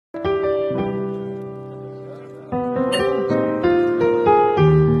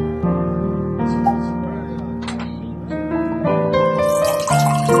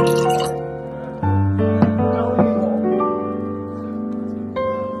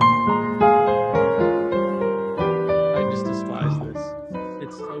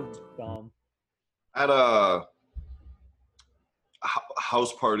at a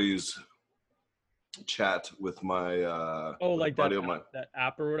house parties chat with my Oh, with a like buddy of mine. that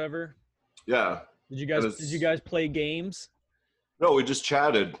app or whatever. Yeah. Did you guys play games? No, we just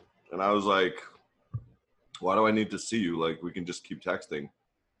chatted, and I was like, "Why do I need to see you? Like, we can just keep texting."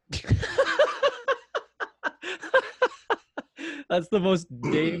 That's the most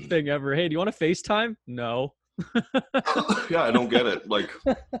Dave thing ever. Hey, do you want to FaceTime? No. Yeah, I don't get it. Like,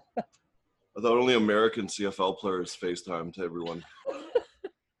 I thought only American CFL players FaceTime to everyone.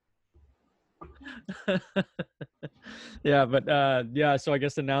 Yeah, but yeah, so I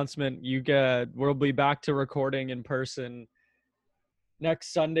guess announcement, we'll be back to recording in person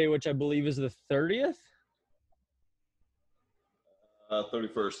next Sunday, which I believe is the 30th?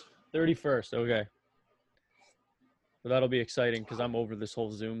 31st. 31st, okay. So that'll be exciting because I'm over this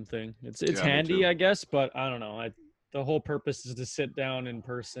whole Zoom thing. It's Yeah, me handy, too. I guess, but I don't know. The whole purpose is to sit down in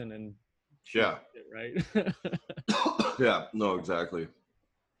person and shoot it, right? Yeah, no, exactly.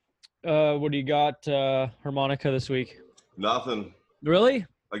 What do you got, harmonica this week? Nothing. Really?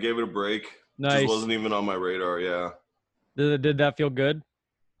 I gave it a break. Nice. Just wasn't even on my radar. Yeah. Did that feel good?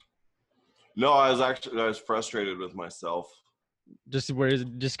 No, I was frustrated with myself. Just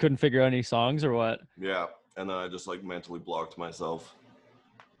couldn't figure out any songs or what? Yeah, and then I just like mentally blocked myself.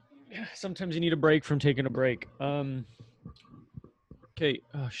 Yeah, sometimes you need a break from taking a break. Okay.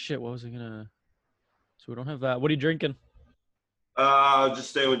 Oh shit, what was I gonna? So we don't have that. What are you drinking?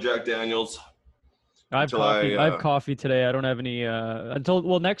 Just staying with Jack Daniels. I have coffee. I have coffee today. I don't have any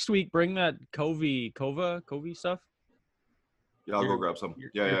until next week. Bring that Covey stuff. Yeah, I'll go grab some.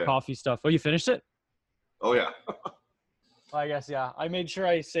 Yeah. Coffee stuff. Oh, you finished it? Oh yeah. I guess yeah. I made sure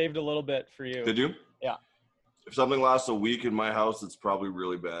I saved a little bit for you. Did you? Yeah. If something lasts a week in my house, it's probably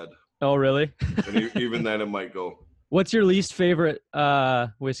really bad. Oh really? And even then, it might go. What's your least favorite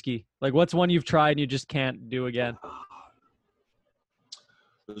whiskey? Like, what's one you've tried and you just can't do again?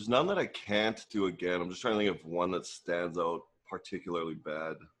 There's none that I can't do again. I'm just trying to think of one that stands out particularly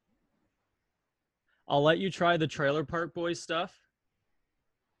bad. I'll let you try the Trailer Park Boys stuff.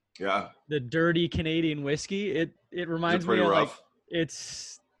 Yeah. The dirty Canadian whiskey. It reminds me of rough?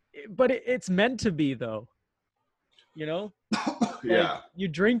 Like it's meant to be though. You know? Yeah. Like, you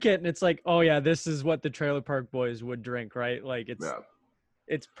drink it and it's like, oh yeah, this is what the Trailer Park Boys would drink, right? Like it's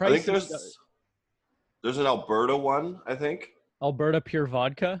pricey. I think there's an Alberta one, I think. Alberta pure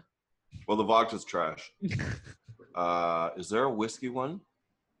vodka? Well, the vodka's trash. Is there a whiskey one?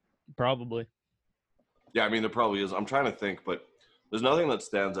 Probably. Yeah, I mean, there probably is. I'm trying to think, but there's nothing that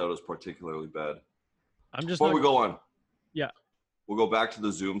stands out as particularly bad. Before we go on. Yeah. We'll go back to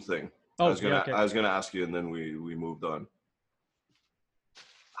the Zoom thing. Oh, I was gonna ask you, and then we moved on.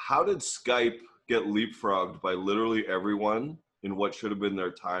 How did Skype get leapfrogged by literally everyone in what should have been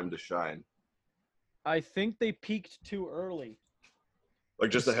their time to shine? I think they peaked too early. Like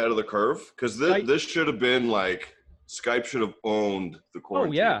just ahead of the curve? Because this should have been like, Skype should have owned the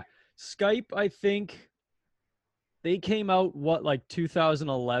quarantine. Oh, yeah. Skype, I think they came out, like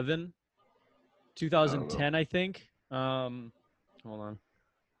 2011, 2010, I think. Hold on.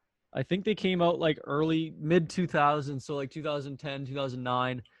 I think they came out like mid 2000s, so like 2010,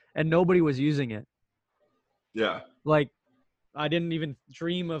 2009, and nobody was using it. Yeah. Like, I didn't even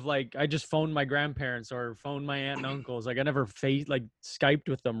dream of like, I just phoned my grandparents or phoned my aunt and uncles. Like, I never Skyped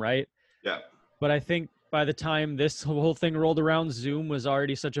with them, right? Yeah. But I think by the time this whole thing rolled around, Zoom was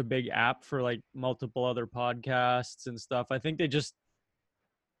already such a big app for like multiple other podcasts and stuff. I think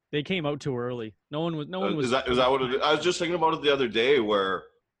they came out too early. No one was. Is that what it is? I was just thinking about it the other day where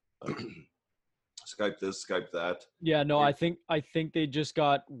Skype this, Skype that. Yeah, no, I think they just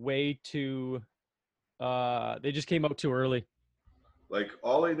got way too. They just came out too early. Like,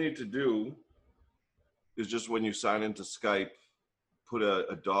 all they need to do is just when you sign into Skype, put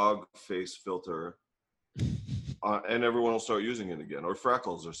a dog face filter and everyone will start using it again, or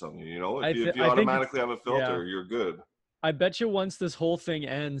freckles or something, you know? If you automatically have a filter, you're good. I bet you once this whole thing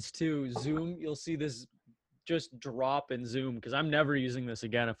ends too, Zoom, you'll see this just drop in Zoom, because I'm never using this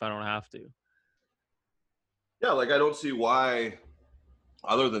again if I don't have to. Yeah, like, I don't see why,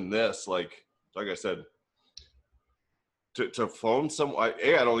 other than this, like I said, to phone someone.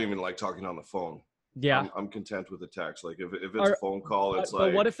 I don't even like talking on the phone. Yeah, I'm content with a text. Like, if it's a phone call, it's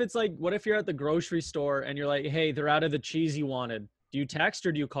like. But what if you're at the grocery store and you're like, hey, they're out of the cheese you wanted? Do you text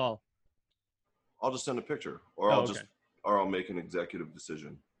or do you call? I'll just send a picture, or I'll make an executive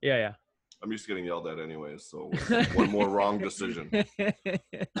decision. Yeah. I'm used to getting yelled at anyways, so one more wrong decision.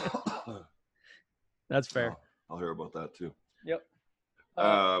 That's fair. I'll hear about that too. Yep.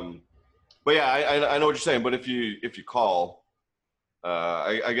 But yeah, I know what you're saying. But if you call,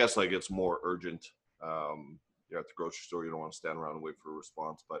 I guess like it's more urgent. You're at the grocery store. You don't want to stand around and wait for a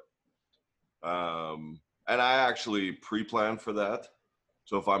response. But and I actually pre-plan for that.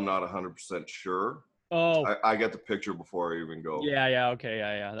 So if I'm not 100% sure, Oh, I get the picture before I even go. yeah. Okay.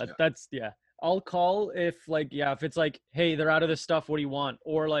 Yeah. That's, yeah. I'll call if like, yeah, if it's like, hey, they're out of this stuff. What do you want?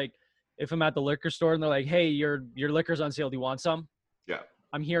 Or like, if I'm at the liquor store and they're like, hey, your liquor's on sale. Do you want some? Yeah.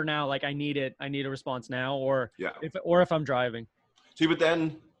 I'm here now. Like, I need it. I need a response now. Or Yeah. if I'm driving. See, but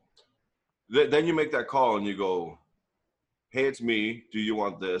then you make that call and you go, hey, it's me. Do you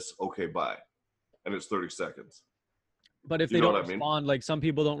want this? Okay, bye. And it's 30 seconds. But if You they know don't what I mean? respond, like some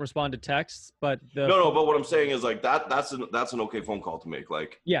people don't respond to texts, but No, but what I'm saying is like that's an okay phone call to make.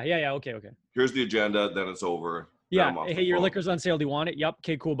 Like, yeah. Okay. here's the agenda, then it's over. Then Yeah. I'm off Hey, the your phone. liquor's on sale. Do you want it? Yep.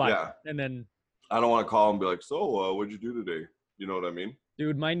 Okay, cool. Bye. Yeah. And then, I don't want to call and be like, so what'd you do today? You know what I mean?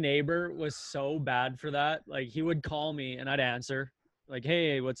 dude, my neighbor was so bad for that. Like, he would call me and I'd answer, like,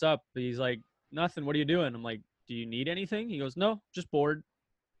 hey, what's up? He's like, nothing. What are you doing? I'm like, do you need anything? He goes, no, just bored.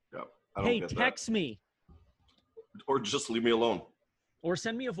 Yeah. I don't Hey, get text me that. Or just leave me alone. or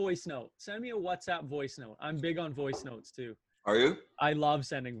send me a voice note. Send me a WhatsApp voice note. I'm big on voice notes too. Are you? I love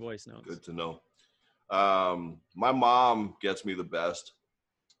sending voice notes. Good to know. My mom gets me the best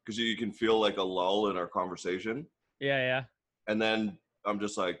because you can feel like a lull in our conversation. Yeah. And then I'm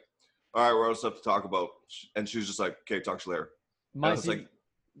just like, all right, we're out of stuff to talk about. And she's just like, okay, talk to you later.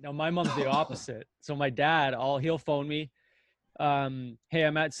 No, my mom's the opposite. So my dad, he'll phone me. Hey,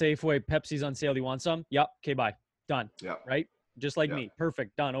 I'm at Safeway. Pepsi's on sale. Do you want some? Yep. Okay, bye. Done. Yeah. Right? Just like me.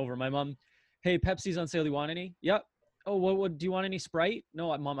 Perfect. Done. Over. My mom, hey, Pepsi's on sale. Do you want any? Yep. Oh, what do you want any Sprite?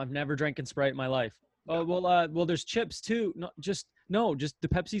 No, Mom, I've never drank Sprite in my life. Oh, well, there's chips too. Just the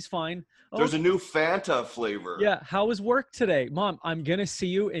Pepsi's fine. Oh, there's a new Fanta flavor. Yeah. How was work today? Mom, I'm going to see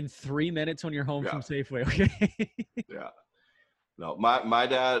you in 3 minutes when you're home from Safeway. Okay. Yeah. No, my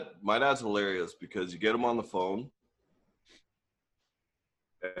dad's hilarious because you get him on the phone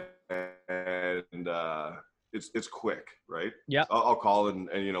and it's quick, right? Yeah. I'll call and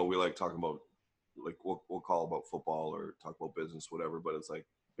we like talking about like we'll call about football or talk about business, whatever. But it's like,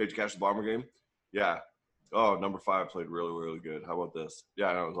 hey, did you catch the Bomber game? Yeah. Oh, number 5 played really, really good. How about this?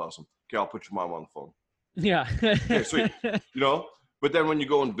 Yeah, that was awesome. Okay, I'll put your mom on the phone. Yeah. Okay, sweet. But then when you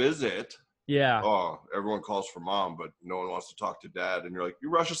go and visit, yeah. Oh, everyone calls for mom, but no one wants to talk to dad. And you're like, you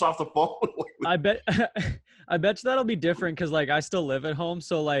rush us off the phone. I bet you that'll be different because like I still live at home,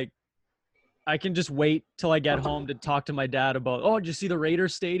 so like I can just wait till I get home to talk to my dad about, oh, did you see the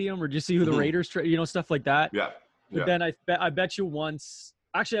Raiders stadium or did you see who the Raiders stuff like that. Yeah. But then I bet you once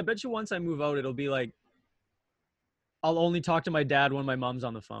I move out, it'll be like I'll only talk to my dad when my mom's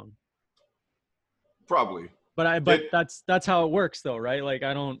on the phone. Probably. But that's how it works though, right? Like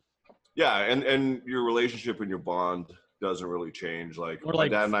I don't. Yeah, and your relationship and your bond doesn't really change. Like my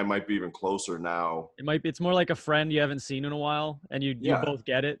dad and I might be even closer now. It's more like a friend you haven't seen in a while, and you both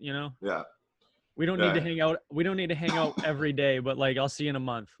get it, Yeah. We don't need to hang out. We don't need to hang out every day, but like I'll see you in a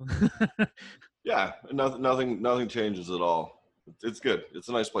month. Yeah, nothing changes at all. It's good. It's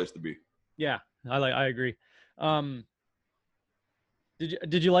a nice place to be. Yeah, I agree.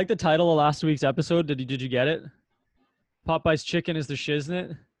 Did you like the title of last week's episode? Did you get it? Popeye's chicken is the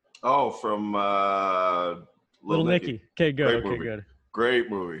shiznit. Oh, from Little Nicky. Okay, good. Good. Great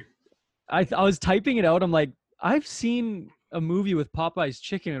movie. I was typing it out. I'm like, I've seen a movie with Popeye's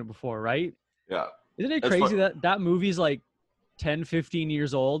chicken in it before, right? Yeah. Isn't it crazy that movie's like 10, 15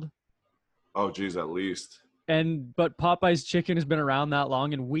 years old? Oh, geez, at least. But Popeye's chicken has been around that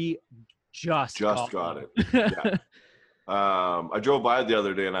long, and we just got it. Yeah. I drove by it the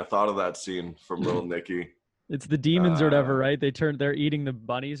other day, and I thought of that scene from Little Nicky. It's the demons or whatever, right? They're eating the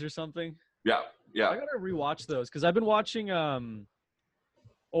bunnies or something. Yeah. I gotta rewatch those because I've been watching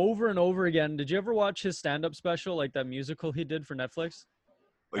over and over again. Did you ever watch his stand-up special, like that musical he did for Netflix?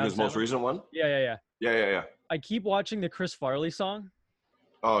 Like his most recent one? Yeah. Yeah. I keep watching the Chris Farley song.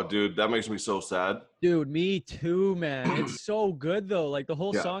 Oh, dude, that makes me so sad. Dude, me too, man. It's so good though. Like the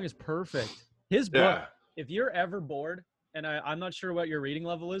whole song is perfect. His book. If you're ever bored, and I'm not sure what your reading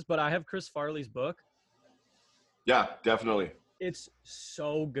level is, but I have Chris Farley's book. Yeah, definitely. It's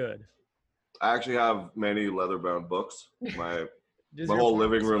so good. I actually have many leather-bound books. My whole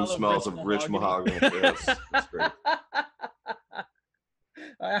living room smells of rich mahogany. Yes, it's great.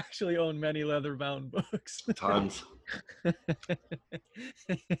 I actually own many leather-bound books. Tons.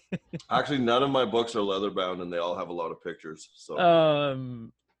 Actually, none of my books are leather-bound, and they all have a lot of pictures. So.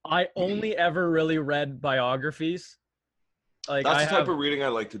 I only ever really read biographies. Like that's the type of reading I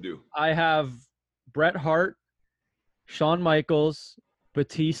like to do. I have Bret Hart, Shawn Michaels,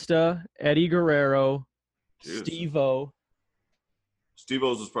 Batista, Eddie Guerrero, Steve-O.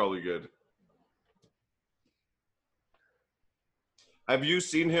 Steve-O's is probably good. Have you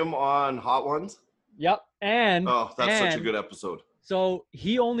seen him on Hot Ones? Yep. Oh, that's such a good episode. So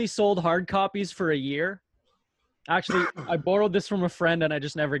he only sold hard copies for a year. Actually, I borrowed this from a friend and I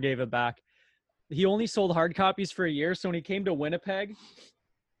just never gave it back. He only sold hard copies for a year. So when he came to Winnipeg,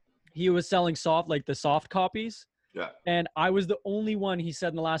 he was selling the soft copies. Yeah. And I was the only one, he said,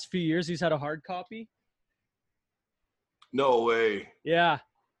 in the last few years who's had a hard copy. No way. Yeah.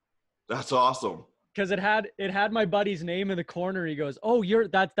 That's awesome. Because it had my buddy's name in the corner. He goes, "Oh,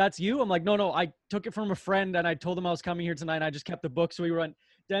 that's you." I'm like, no, I took it from a friend and I told him I was coming here tonight. And I just kept the book. So we went,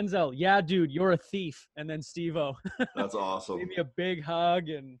 Denzel, yeah, dude, you're a thief. And then Steve-O. That's awesome. Gave me a big hug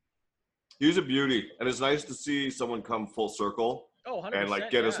and he's a beauty. And it's nice to see someone come full circle. Oh, 100%, and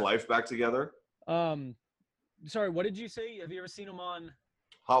like get his life back together. Sorry, what did you say? Have you ever seen him on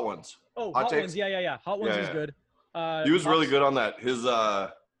Hot Ones? Oh, Hot Ones. Yeah. Hot Ones is good. He was really good on that.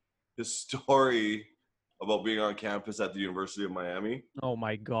 His story about being on campus at the University of Miami. Oh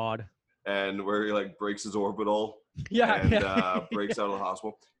my God. And where he like breaks his orbital. Yeah. Breaks out of the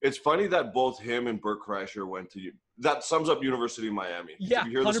hospital. It's funny that both him and Bert Kreischer went to that sums up University of Miami. Yeah.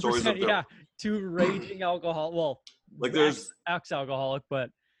 You hear the stories of them. Two raging alcohol. Well, like there's ex-alcoholic, but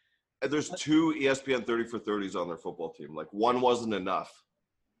there's 2 ESPN 30 for 30s on their football team. Like one wasn't enough.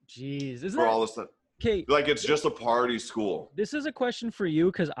 Jeez. For all this stuff. Okay. Like it's just a party school. This is a question for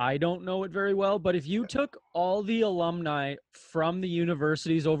you because I don't know it very well. But if you took all the alumni from the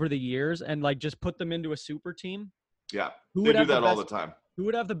universities over the years and like just put them into a super team, they do that all the time. Who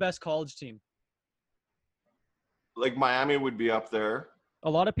would have the best college team? Like Miami would be up there. A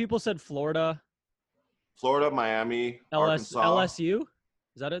lot of people said Florida, Miami, Arkansas. LSU.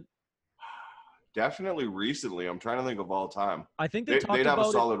 Is that it? Definitely recently. I'm trying to think of all time. I think they'd have a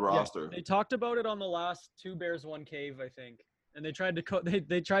solid roster. Yeah, they talked about it on the last 2 Bears, 1 Cave, I think. And they tried to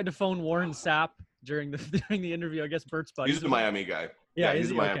they tried to phone Warren Sapp during the interview. I guess Bert's buddy. He's the Miami guy. Yeah, he's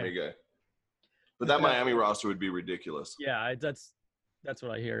the Miami guy. But that Miami roster would be ridiculous. Yeah, that's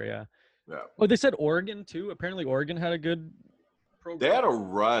what I hear. Yeah. Yeah. Oh, they said Oregon too. Apparently, Oregon had a good program. They had a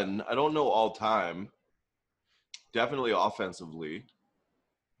run. I don't know all time. Definitely offensively.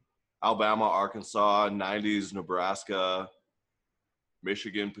 Alabama, Arkansas, 90s, Nebraska,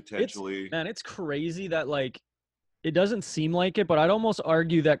 Michigan potentially. It's crazy that like it doesn't seem like it, but I'd almost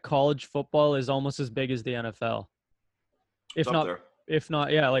argue that college football is almost as big as the NFL. If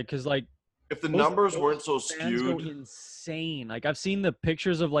not, yeah, like because like if the numbers weren't so skewed, go insane. Like I've seen the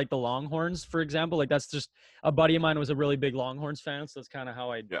pictures of like the Longhorns, for example. Like that's just a buddy of mine was a really big Longhorns fan, so that's kind of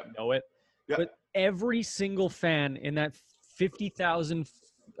how I know it. Yeah. But every single fan in that 50,000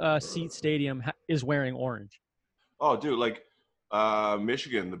 seat stadium is wearing orange. Oh, dude, like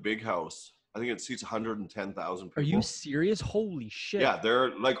Michigan, the Big House. I think it seats 110,000 people. Are you serious? Holy shit. Yeah,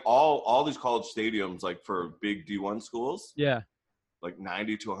 they're like all these college stadiums, like for big D1 schools. Yeah. Like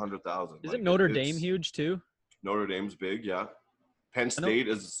 90 to 100,000. Is it Notre Dame huge too? Notre Dame's big, yeah. Penn State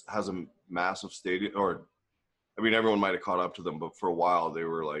has a massive stadium, or I mean, everyone might have caught up to them, but for a while they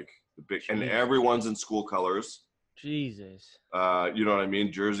were like the big, and everyone's in school colors. Jesus. You know what I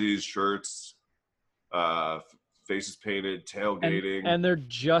mean? Jerseys, shirts, faces painted, tailgating. And they're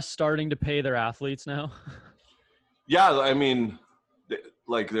just starting to pay their athletes now. Yeah, I mean,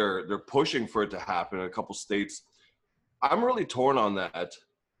 they're pushing for it to happen in a couple states. I'm really torn on that,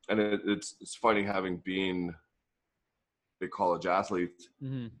 and it's funny having been a college athlete.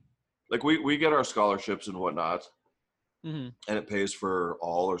 Mm-hmm. Like we get our scholarships and whatnot, mm-hmm. and it pays for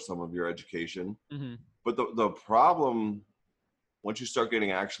all or some of your education. Mm-hmm. But the problem, once you start getting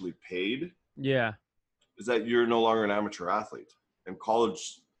actually paid, is that you're no longer an amateur athlete, and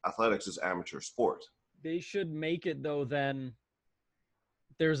college athletics is amateur sport. They should make it though. Then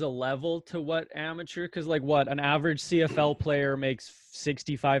there's a level to what amateur, because like what an average CFL player makes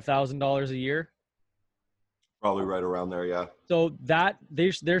 $65,000 a year. Probably right around there, yeah. So that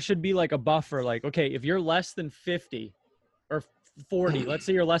there should be like a buffer. Like, okay, if you're less than 50 or 40, let's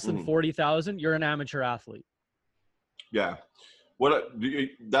say you're less than 40,000, you're an amateur athlete. Yeah,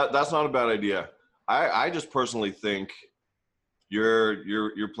 that's not a bad idea. I just personally think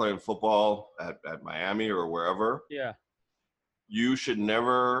you're playing football at Miami or wherever. Yeah. You should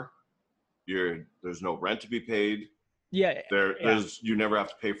never. There's no rent to be paid. Yeah. You never have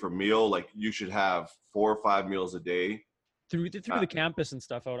to pay for a meal. Like you should have 4 or 5 meals a day through the campus and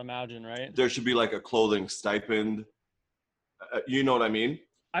stuff. I would imagine, right? There should be like a clothing stipend. You know what I mean?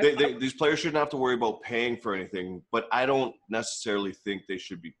 These players shouldn't have to worry about paying for anything, but I don't necessarily think they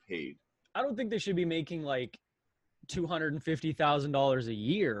should be paid. I don't think they should be making like $250,000 a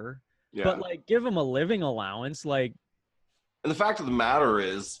year, but like give them a living allowance. Like, and the fact of the matter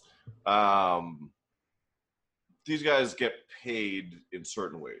is, these guys get paid in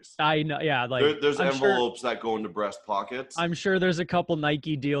certain ways. I know, yeah. Like There's I'm sure, envelopes that go into breast pockets. I'm sure there's a couple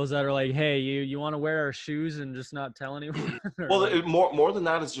Nike deals that are like, hey, you want to wear our shoes and just not tell anyone? Or Well, like, more than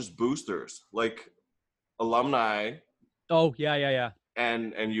that, it's just boosters, like alumni, oh yeah.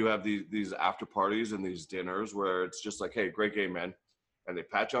 and you have these after parties and these dinners where it's just like, hey, great game, man, and they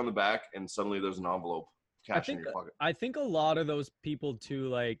pat you on the back, and suddenly there's an envelope, cash in your pocket. I think a lot of those people too,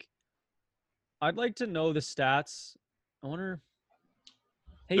 like, I'd like to know the stats. I wonder.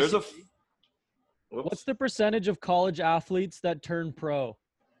 Hey, There's Siri, whoops. what's the percentage of college athletes that turn pro?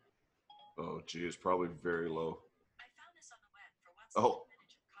 Oh, geez, probably very low. I found this on the web for what's the Oh,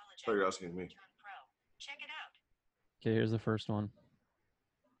 percentage of college so you're athletes asking me. who turn pro. Check it out. Okay, here's the first one.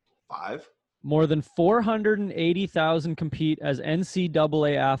 5? More than 480,000 compete as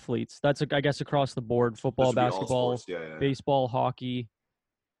NCAA athletes. That's, I guess, across the board: football, This would be all basketball, sports. Yeah. baseball, hockey.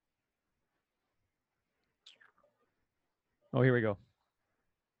 Oh, here we go.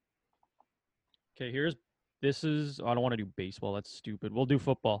 Okay, this is, I don't want to do baseball. That's stupid. We'll do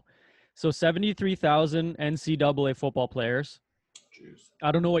football. So 73,000 NCAA football players. Jeez.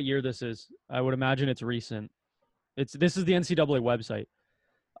 I don't know what year this is. I would imagine it's recent. This is the NCAA website.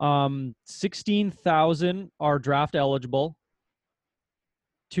 16,000 are draft eligible.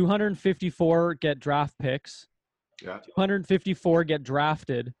 254 get draft picks. Yeah. 254 get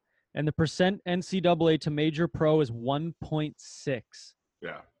drafted, and the percent NCAA to major pro is 1.6.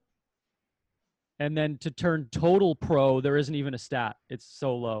 Yeah. And then to turn total pro, there isn't even a stat. It's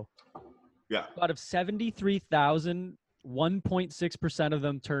so low. Yeah. Out of 73,000, 1.6% of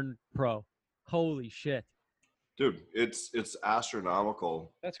them turn pro. Holy shit. Dude, it's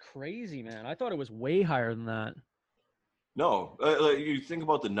astronomical. That's crazy, man. I thought it was way higher than that. No, like, you think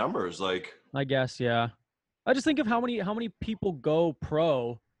about the numbers, like, I guess, yeah. I just think of how many people go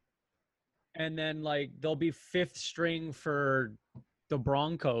pro, and then like they'll be fifth string for the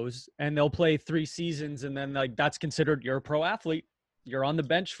Broncos, and they'll play 3 seasons, and then like that's considered, you're a pro athlete. You're on the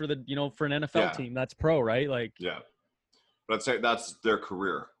bench for for an NFL Yeah. team. That's pro, right? Like, yeah. But I'd say that's their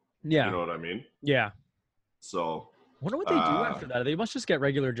career. yeah, You know what I mean? yeah. So, I wonder what they do after that. They must just get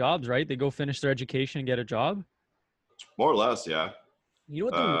regular jobs, right? They go finish their education and get a job. more or less, yeah. You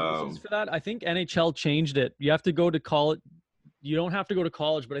know what the rules is for that? I think NHL changed it. You have to go to college. You don't have to go to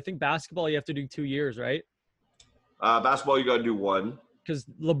college, but I think basketball you have to do 2 years, right? Basketball, you got to do 1. Because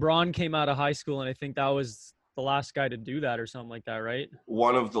LeBron came out of high school, and I think that was the last guy to do that or something like that, right?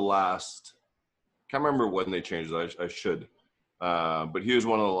 One of the last. Can't remember when they changed it. I should. But he was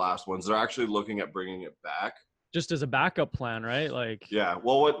one of the last ones. They're actually looking at bringing it back. Just as a backup plan, right? Like, Yeah.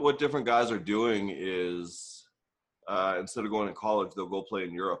 Well, what different guys are doing is instead of going to college, they'll go play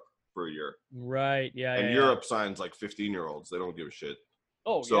in Europe for a year. right? Yeah. And yeah, Europe signs like 15-year-olds. They don't give a shit.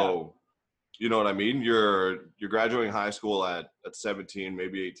 Yeah. Oh, So, you know what I mean? You're graduating high school at 17,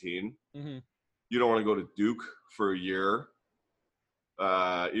 maybe 18. yeah. Mm-hmm. You don't want to go to Duke for a year,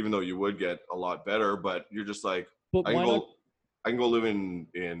 even though you would get a lot better. But you're just like, But I why not can go live in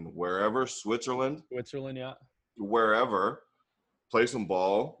wherever, Switzerland, Switzerland? Yeah. wherever, play some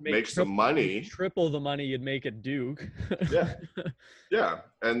ball, make some money. Triple the money you'd make at Duke. Yeah. Yeah,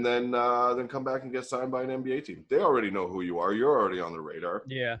 and then come back and get signed by an NBA team. They already know who you are. You're already on the radar.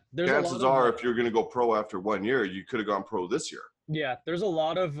 Yeah. Chances are, if you're going to go pro after 1 year, you could have gone pro this year. Yeah, there's a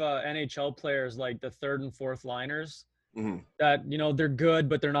lot of NHL players, like the third and fourth liners, Mm-hmm. that, they're good,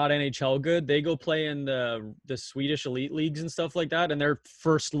 but they're not NHL good. They go play in the Swedish elite leagues and stuff like that, and they're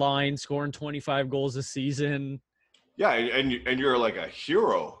first line, scoring 25 goals a season. Yeah, and you're like a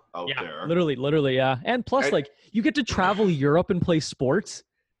hero out Yeah, there. literally, yeah. And plus, like, you get to travel Europe and play sports.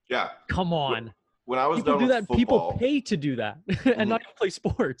 Yeah. Come on. When I was People done do with that. football, People pay to do that and not even play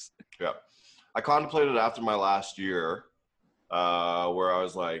sports. yeah, I contemplated after my last year, where I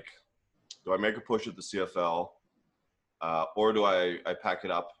was like, do I make a push at the CFL, or do I pack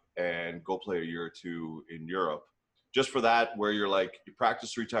it up and go play a year or 2 in Europe? Just for that, where you're like, you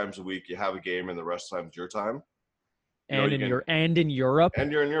practice 3 times a week, you have a game, and the rest of the time's your time. And in Europe.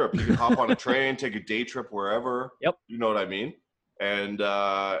 And you're in Europe, you can hop on a train, take a day trip wherever. Yep. You know what I mean? And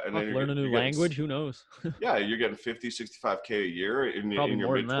then learn a new language. Who knows? Yeah, you're getting 50, 65K a year in your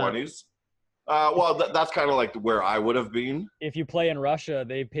more than that. mid-20s. Well, that's kind of like where I would have been. If you play in Russia,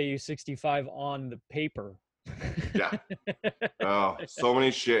 they pay you 65 on the paper. Yeah. Oh, so many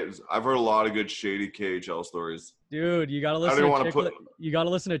shit. I've heard a lot of good shady KHL stories. Dude, you gotta listen. You gotta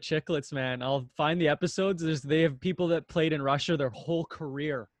listen to Chicklets, man. I'll find the episodes. They have people that played in Russia their whole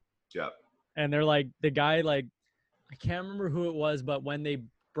career. Yeah. And they're like, the guy, like, I can't remember who it was, but when they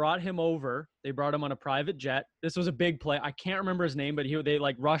brought him over, they brought him on a private jet. This was a big play. I can't remember his name, but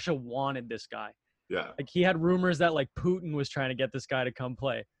Russia wanted this guy. Yeah. Like he had rumors that like Putin was trying to get this guy to come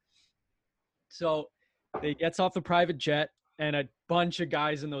play. So they gets off the private jet and a bunch of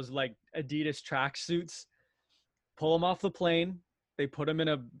guys in those like Adidas tracksuits pull him off the plane. They put him in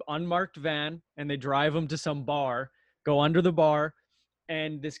a unmarked van and they drive him to some bar, go under the bar,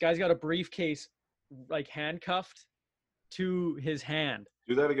 and this guy's got a briefcase like handcuffed to his hand.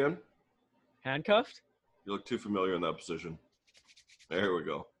 Do that again. Handcuffed? You look too familiar in that position. There we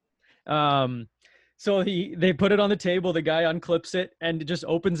go. So they put it on the table, the guy unclips it and just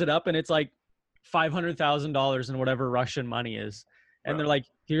opens it up and it's like $500,000 in whatever Russian money is. And they're like,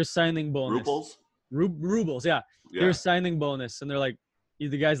 here's signing bonus. Rubles? Rubles, yeah. Here's signing bonus. And they're like, the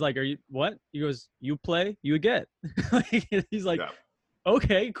guy's like, are you what? He goes, you play, you get. He's like,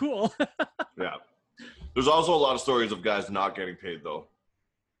 okay, cool. Yeah. There's also a lot of stories of guys not getting paid though.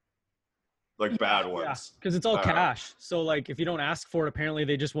 Like bad ones. Yeah, because it's all cash. So like if you don't ask for it, apparently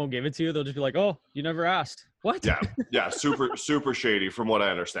they just won't give it to you. They'll just be like, oh, you never asked. What? Yeah. Yeah. Super shady from what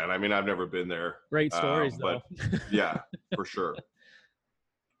I understand. I mean, I've never been there. Great stories though. Yeah, for sure.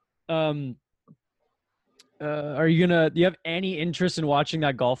 Do you have any interest in watching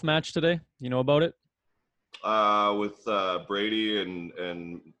that golf match today? You know about it? With Brady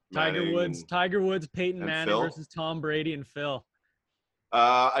and Tiger Woods, Peyton and Manning Phil? versus Tom Brady and Phil.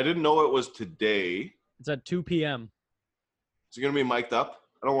 I didn't know it was today. It's at 2 p.m. Is it gonna be mic'd up?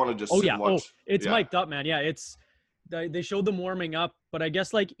 I don't want to just Oh sit yeah, and watch. it's mic'd up, man. Yeah, they showed them warming up, but I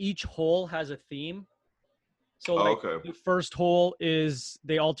guess like each hole has a theme. So like the first hole is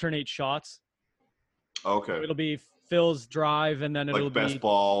they alternate shots. Okay. So it'll be Phil's drive, and then it'll like be best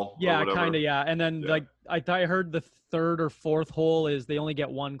ball. Yeah, kind of. Yeah, and then like I heard the third or fourth hole is they only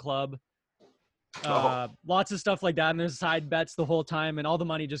get one club. Lots of stuff like that, and there's side bets the whole time, and all the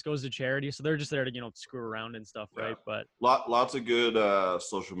money just goes to charity. So they're just there to screw around and stuff, right? But lots of good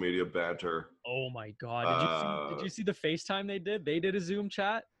social media banter. Oh my god! Did you see the FaceTime they did? They did a Zoom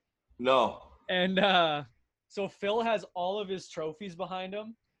chat. No. And so Phil has all of his trophies behind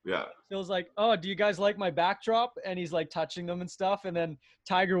him. Yeah. Phil's like, oh, do you guys like my backdrop? And he's like touching them and stuff. And then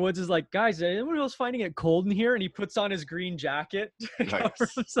Tiger Woods is like, guys, is anyone else finding it cold in here? And he puts on his green jacket to cover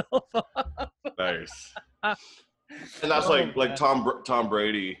himself up. Nice. And that's like Tom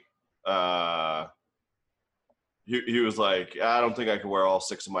Brady. He was like, I don't think I can wear all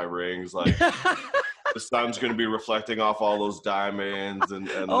 6 of my rings. Like the sun's going to be reflecting off all those diamonds and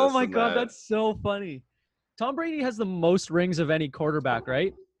oh my God, that's so funny. Tom Brady has the most rings of any quarterback,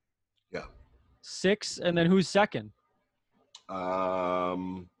 right? Yeah. 6, and then who's second?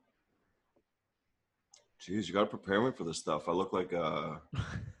 Geez, you got to prepare me for this stuff. I look like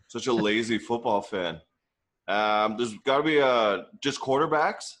such a lazy football fan. There's got to be just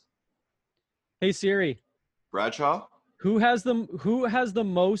quarterbacks. Hey Siri. Bradshaw. Who has the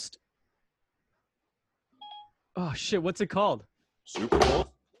most? Oh shit! What's it called? Super Bowl.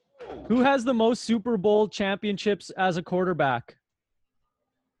 Who has the most Super Bowl championships as a quarterback?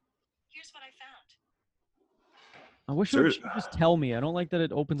 Here's what I found. I wish it would just tell me. I don't like that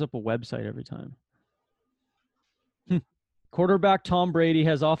it opens up a website every time. Quarterback Tom Brady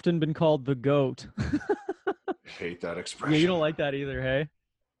has often been called the GOAT. Hate that expression. Yeah, you don't like that either, hey?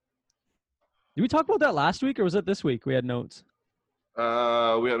 Did we talk about that last week, or was it this week? We had notes. We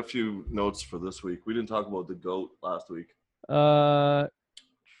had a few notes for this week. We didn't talk about the GOAT last week.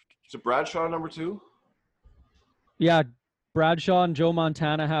 Is it Bradshaw number 2? Yeah, Bradshaw and Joe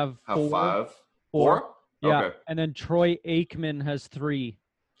Montana have 4. 5. 4? 4? Yeah, okay. And then Troy Aikman has 3.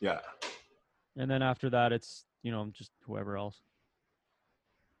 Yeah. And then after that, it's, just whoever else.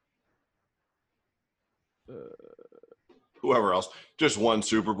 Whoever else. Just one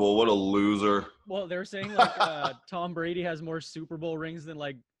Super Bowl. What a loser. Well, they're saying like Tom Brady has more Super Bowl rings than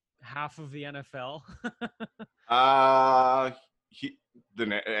like half of the NFL.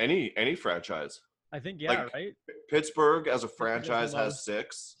 Any franchise. I think, yeah, right? Pittsburgh as a franchise has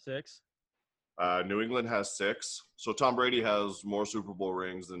 6. 6. New England has 6. So Tom Brady has more Super Bowl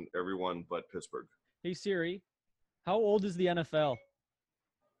rings than everyone but Pittsburgh. Hey Siri, how old is the NFL?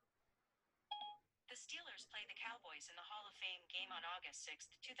 The Steelers play the Cowboys in the Hall of Fame game on August 6th,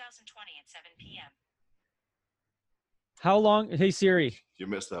 2020 at 7 p.m. How long? Hey Siri. You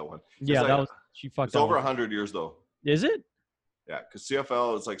missed that one. Yeah, she fucked up. It's over 100 years though. Is it? Yeah, because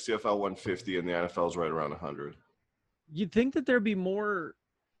CFL is like CFL 150 and the NFL is right around 100. You'd think that there'd be more.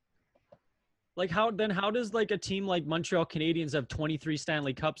 Like how does like a team like Montreal Canadiens have 23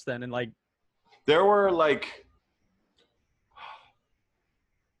 Stanley Cups then, and like there were like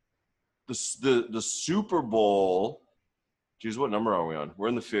the Super Bowl. Geez, what number are we on? We're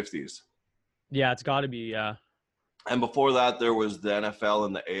in the 50s. Yeah, it's got to be, yeah. And before that, there was the NFL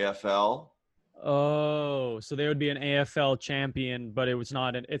and the AFL. Oh, so they would be an AFL champion, but it was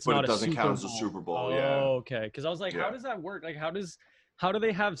not an. It's But not it a doesn't Super count as a Bowl. Super Bowl. Oh, Yeah. okay. Because I was like, how Yeah. does that work? Like, how do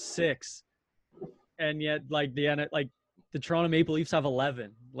they have 6, and yet like the Toronto Maple Leafs have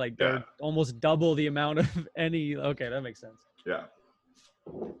 11. Like they're Yeah. almost double the amount of any. Okay, that makes sense. Yeah.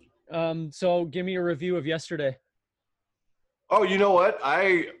 So give me a review of yesterday. Oh, you know what?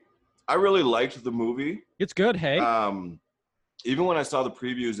 I really liked the movie. It's good. Hey. Even when I saw the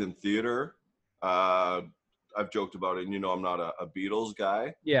previews in theater, I've joked about it, and I'm not a Beatles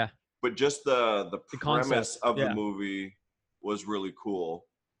guy, Yeah. but just the premise concept, of yeah. the movie was really cool.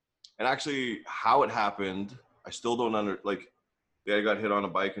 And actually, how it happened, I still don't like. The guy got hit on a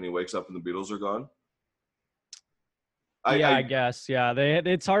bike, and he wakes up, and the Beatles are gone. I guess. Yeah.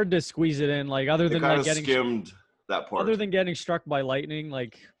 It's hard to squeeze it in. Like other They than kind like of getting skimmed that part. other than getting struck by lightning,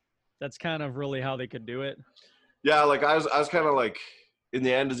 like that's kind of really how they could do it. Yeah, like I was kind of like, in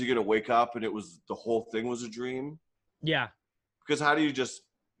the end, is he gonna wake up and the whole thing was a dream? Yeah. Because how do you just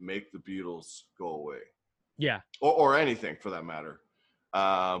make the Beatles go away, Yeah. or anything for that matter?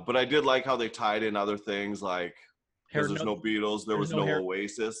 But I did like how they tied in other things, like because there's no Beatles, there was no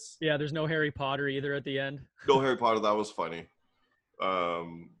Oasis. Yeah, there's no Harry Potter either at the end. No Harry Potter, that was funny.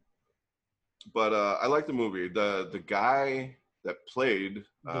 But I like the movie. The guy that played,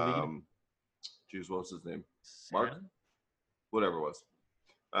 geez, what was his name? Mark? Sam? Whatever it was.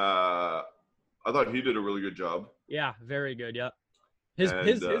 I thought he did a really good job. Yeah, very good. Yeah. His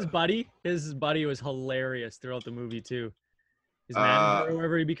buddy was hilarious throughout the movie too. His manager,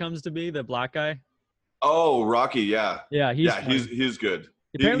 whoever he becomes to be, the black guy. Oh, Rocky, yeah. Yeah, he's good.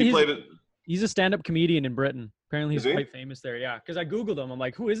 Apparently he played it. He's a stand-up comedian in Britain. Apparently he's Is he? quite famous there. Yeah, because I Googled him. I'm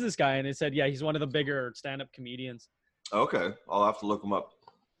like, who is this guy? And it said, yeah, he's one of the bigger stand-up comedians. Okay, I'll have to look him up.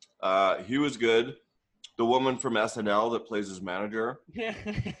 He was good. The woman from SNL that plays his manager. Yeah.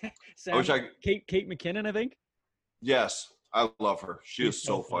 Kate McKinnon, I think. Yes, I love her. She She's is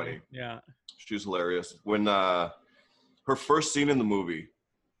so funny. Yeah. She's hilarious. When her first scene in the movie.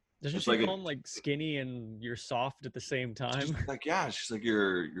 Doesn't It's she like call him like skinny and you're soft at the same time? She's like, yeah, she's like,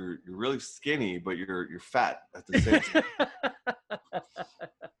 you're really skinny, but you're fat at the same time.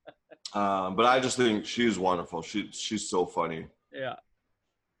 But I just think she's wonderful. She's so funny. Yeah.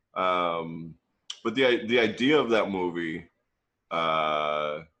 But the idea of that movie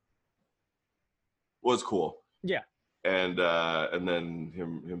was cool. Yeah. And then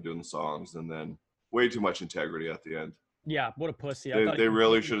him doing the songs, and then way too much integrity at the end. Yeah, what a pussy. They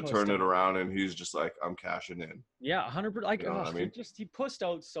really should have turned it around, and he's just like, I'm cashing in. Yeah, 100%. Like, You know what I mean? he pussed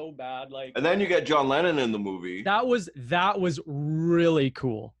out so bad. Like, And then you get John Lennon in the movie. that was really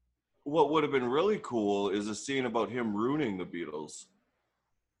cool. What would have been really cool is a scene about him ruining the Beatles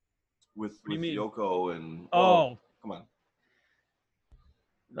with do you mean? Yoko and. Oh, come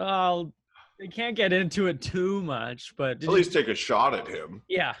on. They can't get into it too much, but At least take a shot at him.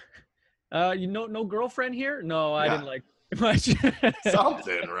 yeah. No girlfriend here? No, I Yeah. didn't like much.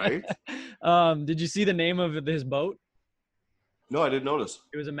 Something, right? Did you see the name of his boat? No, I didn't notice.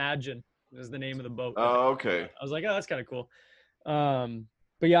 It was Imagine. It was the name of the boat. Oh, okay. I was like, oh, that's kind of cool.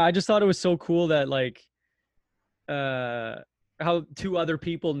 But yeah, I just thought it was so cool that like, how 2 other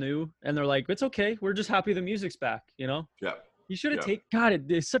people knew, and they're like, it's okay. We're just happy the music's back. You know? Yeah. He should have Yeah. taken. God,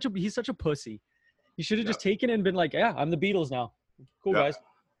 he's such a pussy. He should have just taken it and been like, yeah, I'm the Beatles now. Cool, Yeah. guys.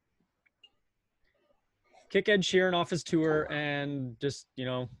 Kick Ed Sheeran off his tour and just,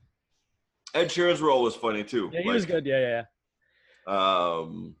 Ed Sheeran's role was funny too. yeah, he was good. Yeah.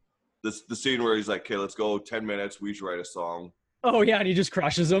 The scene where he's like, okay, let's go 10 minutes. We each write a song. Oh yeah, and he just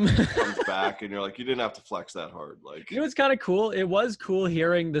crushes him. Comes back, and you're like, you didn't have to flex that hard. Like, You know what's kind of cool? It was cool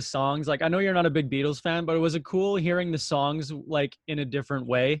hearing the songs. Like, I know you're not a big Beatles fan, but it was cool hearing the songs like in a different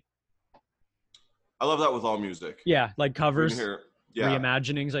way. I love that with all music. Yeah, like You covers, can hear, yeah,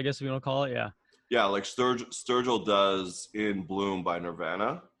 reimaginings, I guess if you want to call it. Yeah. yeah, like Sturgill does in Bloom by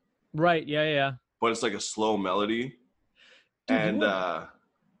Nirvana, Right. Yeah. but it's like a slow melody. Dude, And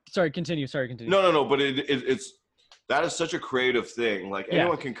Sorry, continue. no, but it's that is such a creative thing. Like Yeah.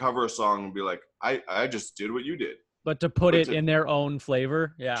 anyone can cover a song and be like, I just did what you did. But to put But it to in their own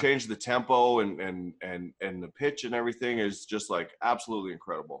flavor. Yeah. Change the tempo and the pitch and everything is just like absolutely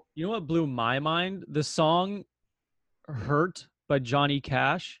incredible. You know what blew my mind? The song Hurt by Johnny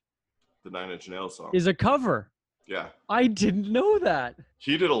Cash The 9 Inch Nails song. is a cover. Yeah. I didn't know that.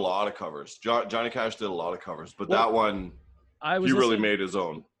 He did a lot of covers. Johnny Cash did a lot of covers, but Well, that one I was he really listening- made his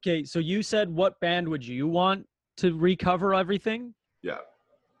own. Okay, so you said what band would you want to recover everything? Yeah.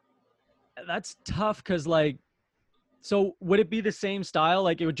 That's tough because, like, so would it be the same style?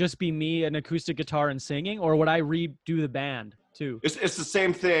 Like, it would just be me, an acoustic guitar, and singing, or would I redo the band? 2. It's the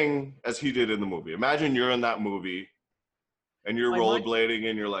same thing as he did in the movie. Imagine you're in that movie and you're My mind- rollerblading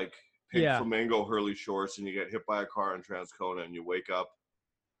and you're like pink Yeah. flamingo Hurley shorts and you get hit by a car in Transcona and you wake up.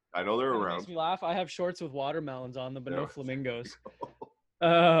 I know they're It around. makes me laugh. I have shorts with watermelons on them, but no Yeah. flamingos.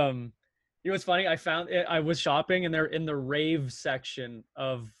 You know what's funny? I was shopping and they're in the rave section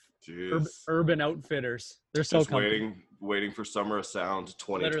of Jeez. Urban Outfitters. They're so Just comfy. waiting for Summer of Sound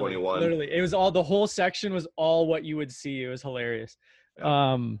 2021. Literally, it was all, the whole section was all what you would see. It was hilarious.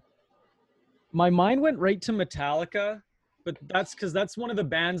 Yeah. My mind went right to Metallica, but that's because that's one of the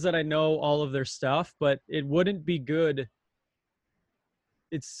bands that I know all of their stuff, but it wouldn't be good.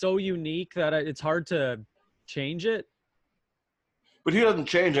 It's so unique that it's hard to change it. But he doesn't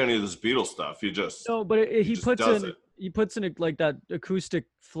change any of this Beatles stuff. He just No, but he just puts does in it. he puts in like that acoustic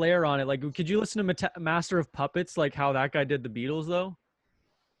flair on it. Like, could you listen to Master of Puppets, like how that guy did the Beatles though?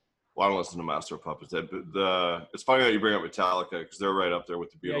 Well, I don't listen to Master of Puppets. It's funny that you bring up Metallica because they're right up there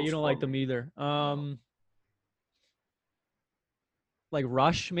with the Beatles. Yeah, you don't like them either. Like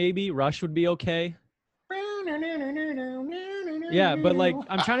Rush, maybe Rush would be okay. Yeah, but like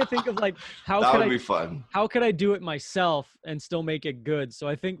I'm trying to think of like That would be fun. how could I do it myself and still make it good? So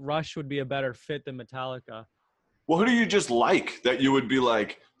I think Rush would be a better fit than Metallica. Well, who do you just like that you would be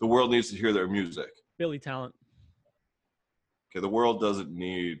like, the world needs to hear their music? Billy Talent. Okay, the world doesn't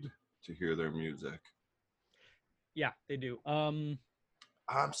need to hear their music. Yeah, they do. I'm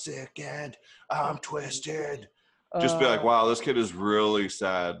sick and I'm twisted. Just be like, wow, this kid is really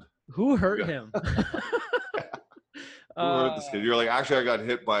sad. Who hurt Yeah. him? Who hurt this kid? You're like, actually, I got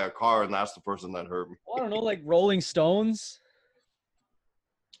hit by a car, and that's the person that hurt me. I don't know, like Rolling Stones,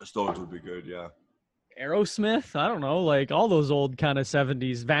 Stones would be good, yeah. Aerosmith. I don't know, like all those old kind of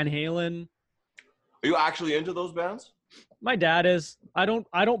 70s. Van Halen. Are you actually into those bands? My dad is. I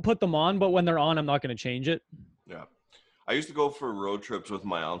don't put them on, but when they're on, I'm not going to change it. Yeah. I used to go for road trips with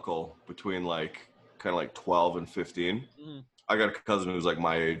my uncle between kind of like 12 and 15. Mhm. I got a cousin who's like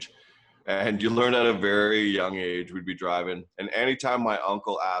my age. And you learn at a very young age, we'd be driving. And anytime my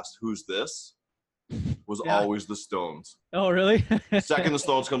uncle asked, who's this? Was Yeah. always the Stones. Oh, really? Second the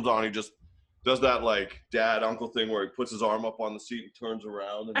Stones comes on, he just does that like dad uncle thing where he puts his arm up on the seat and turns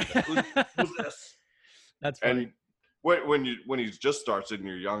around and he's like, who's this? That's funny. And when he just starts it and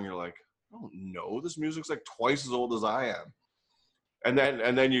you're young, you're like, I don't know. This music's like twice as old as I am. And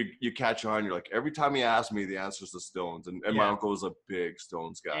then you catch on. You're like, every time he asks me, the answer's the Stones. And my Yeah. uncle was a big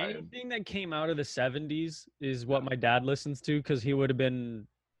Stones guy. And Anything that came out of the 70s is what my dad listens to, because he would have been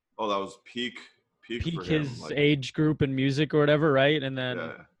that was peak for him. his Like, age group in music or whatever, right? And then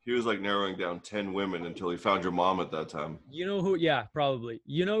yeah, he was like narrowing down 10 women until he found your mom at that time. you know who? Yeah, probably.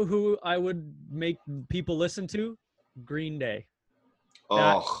 You know who I would make people listen to? Green Day.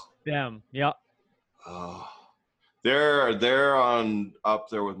 Oh, Them. Yeah. oh. They're on up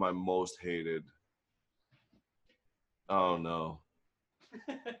there with my most hated. Oh no.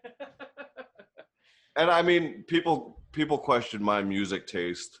 And I mean, people question my music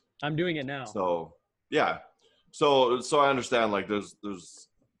taste. I'm doing it now. So yeah. So I understand, like there's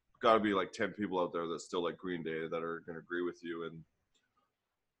gotta be like 10 people out there that still like Green Day that are gonna agree with you and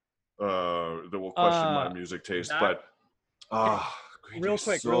that will question my music taste. But Green Real Day's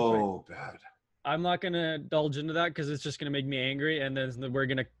quick, so bad. I'm not going to indulge into that because it's just going to make me angry, and then we're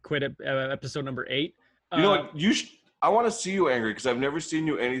going to quit at episode number 8. You know what? I want to see you angry because I've never seen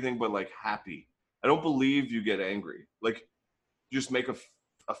you anything but like happy. I don't believe you get angry. Like you just make a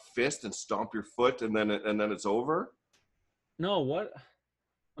fist and stomp your foot and then it's over. No, what?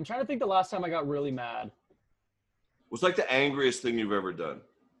 I'm trying to think the last time I got really mad. What's like the angriest thing you've ever done?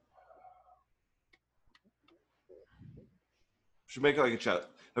 Should make it like a chat.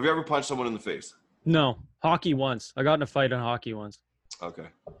 Have you ever punched someone in the face? No, hockey once. I got in a fight in hockey once. Okay.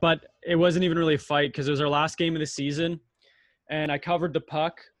 But it wasn't even really a fight because it was our last game of the season, and I covered the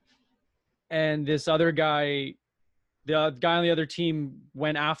puck, and this other guy, the guy on the other team,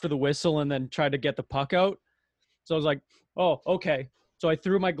 went after the whistle and then tried to get the puck out. So I was like, oh, okay. So I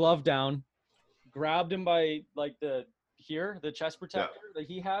threw my glove down, grabbed him by like the chest protector that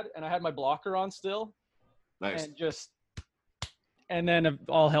he had, and I had my blocker on still. Nice. And then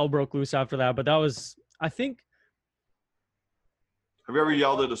all hell broke loose after that. But that was, I think. Have you ever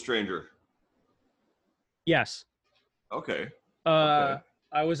yelled at a stranger? Yes. Okay.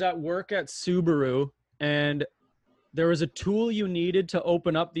 I was at work at Subaru, and there was a tool you needed to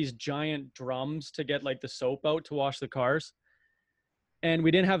open up these giant drums to get like the soap out to wash the cars. And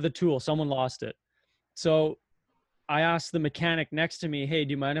we didn't have the tool. Someone lost it. So I asked the mechanic next to me, hey,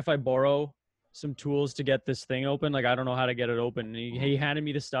 do you mind if I borrow some tools to get this thing open? Like, I don't know how to get it open. And he handed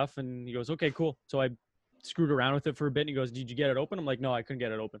me the stuff and he goes, okay, cool. So I screwed around with it for a bit. And he goes, "Did you get it open?" I'm like, "No, I couldn't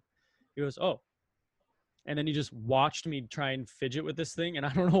get it open." He goes, "Oh." And then he just watched me try and fidget with this thing. And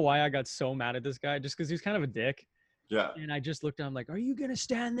I don't know why I got so mad at this guy, just because he's kind of a dick. Yeah. And I just looked at him like, "Are you going to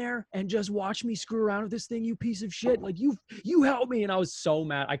stand there and just watch me screw around with this thing, you piece of shit? Like, you help me." And I was so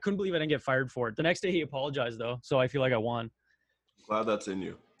mad. I couldn't believe I didn't get fired for it. The next day he apologized, though. So I feel like I won. Glad that's in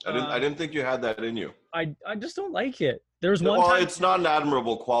you. I didn't think you had that in you. I just don't like it. There was one Well, time. it's not an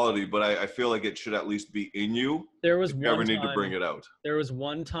admirable quality, but I feel like it should at least be in you. There was If you one ever need time, to bring it out. There was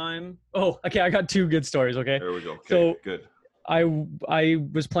one time. Oh, okay. I got two good stories. Okay. There we go. Okay, So- good. I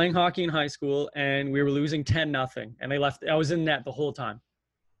was playing hockey in high school and we were losing 10-0 and they left. I was in net the whole time.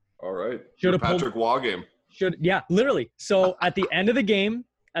 All right. Should've Your Patrick Waugh game. Yeah, literally. So at the end of the game,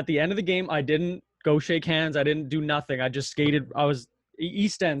 I didn't go shake hands. I didn't do nothing. I just skated. I was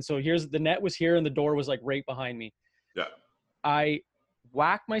East End. So the net was here and the door was like right behind me. Yeah. I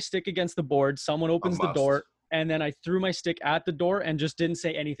whacked my stick against the board. Someone opens the door. And then I threw my stick at the door and just didn't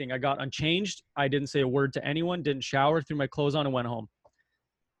say anything. I got unchanged. I didn't say a word to anyone, didn't shower, threw my clothes on and went home.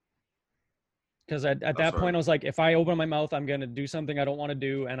 Because at that point, I was like, if I open my mouth, I'm going to do something I don't want to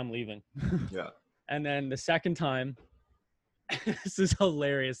do and I'm leaving. Yeah. And then the second time, this is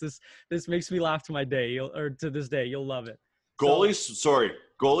hilarious. This makes me laugh to my day, to this day. You'll love it.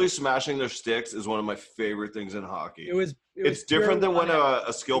 Goalies smashing their sticks is one of my favorite things in hockey. It's different than when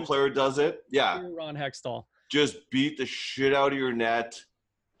a skill player does it. Yeah. Ron Hextall. Just beat the shit out of your net,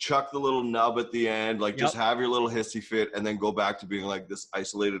 chuck the little nub at the end, like just have your little hissy fit, and then go back to being like this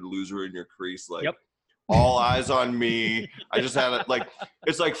isolated loser in your crease, like all eyes on me. I just had it like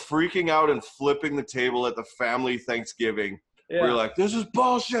it's like freaking out and flipping the table at the family Thanksgiving. Yeah. Where you're like, this is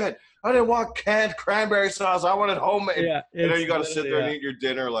bullshit. I didn't want canned cranberry sauce. I wanted homemade. Yeah, and then you got to sit there and eat your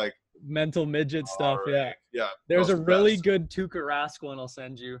dinner like mental midget stuff. Right. Yeah. There's a really good Tuukka Rask one I'll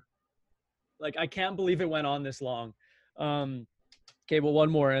send you. Like, I can't believe it went on this long. Okay, well, one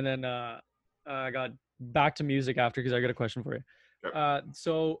more, and then I got back to music after because I got a question for you. Okay.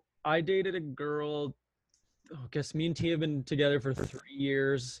 So I dated a girl. I guess me and Tia have been together for 3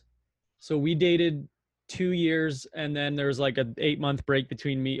 years. So we dated 2 years, and then there was like an 8-month break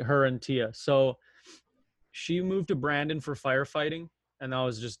between her and Tia. So she moved to Brandon for firefighting, and that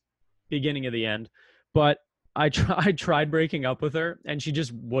was just beginning of the end. But I tried breaking up with her, and she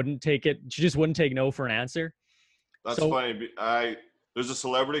just wouldn't take it. She just wouldn't take no for an answer. That's funny. There's a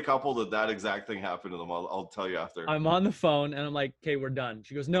celebrity couple that exact thing happened to them. I'll tell you after. I'm on the phone, and I'm like, "Okay, we're done."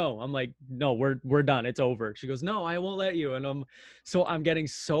 She goes, "No." I'm like, "No, we're done. It's over." She goes, "No, I won't let you." And I'm getting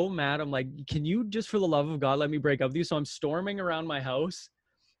so mad. I'm like, "Can you just, for the love of God, let me break up with you?" So I'm storming around my house.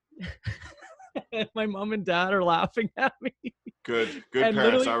 And my mom and dad are laughing at me. Good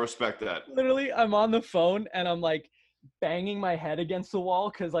parents. I respect that. Literally, I'm on the phone and I'm like banging my head against the wall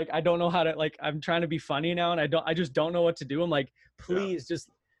because like I don't know how to, like, I'm trying to be funny now and I just don't know what to do. I'm like, please, just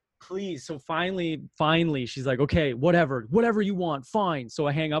please. So finally, she's like, okay, whatever you want, fine. So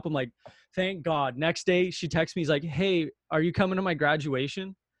I hang up. I'm like, thank God. Next day, she texts me. He's like, hey, are you coming to my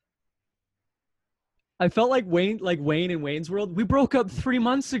graduation? I felt like Wayne in Wayne's World. We broke up 3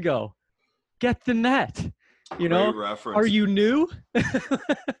 months ago. Get the net. You know, reference. Are you new?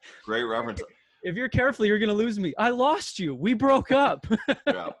 Great reference. If you're careful, you're going to lose me. I lost you. We broke up.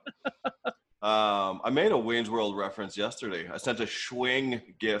 Yeah. I made a Wayne's World reference yesterday. I sent a Schwing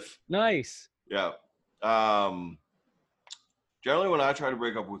GIF. Nice. Yeah. Generally, when I try to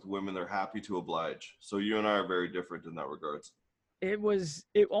break up with women, they're happy to oblige. So you and I are very different in that regards. It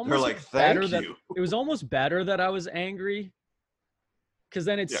almost they're like, thank you. It was almost better that I was angry. Because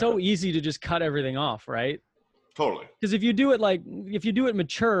then it's so easy to just cut everything off, right? Totally. Because if you do it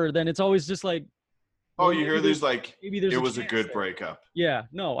mature, then it's always just like, oh, you hear these like, maybe there's it was a good breakup. Yeah,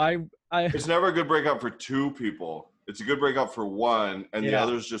 no, it's never a good breakup for two people. It's a good breakup for one, and the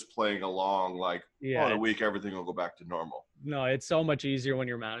other's just playing along. Like, in a week everything will go back to normal. No, it's so much easier when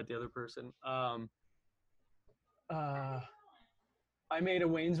you're mad at the other person. I made a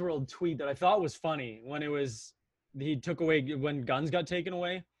Wayne's World tweet that I thought was funny when guns got taken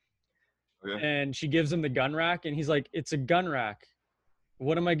away. Okay. And she gives him the gun rack and he's like, it's a gun rack.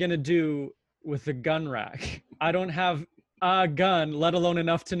 What am I going to do with the gun rack? I don't have a gun, let alone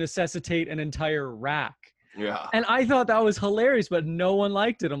enough to necessitate an entire rack. Yeah. And I thought that was hilarious, but no one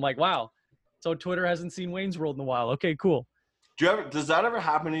liked it. I'm like, wow. So Twitter hasn't seen Wayne's World in a while. Okay, cool. Does that ever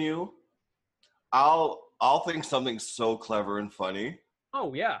happen to you? I'll think something so clever and funny.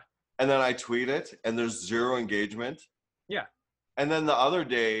 Oh, yeah. And then I tweet it, and there's zero engagement. Yeah. And then the other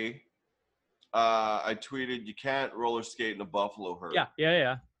day, I tweeted, "You can't roller skate in a buffalo herd."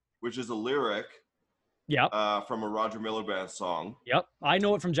 Yeah. Which is a lyric. Yep. From a Roger Miller Band song. Yep. I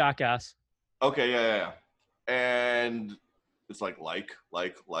know it from Jackass. Okay, yeah. and it's like,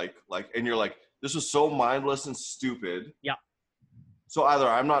 and you're like, this is so mindless and stupid. Yeah. So either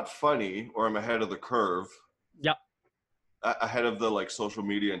I'm not funny or I'm ahead of the curve. Yeah. Ahead of the like social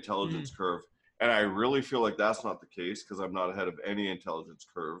media intelligence curve. And I really feel like that's not the case because I'm not ahead of any intelligence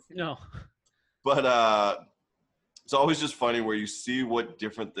curve. No. But it's always just funny where you see what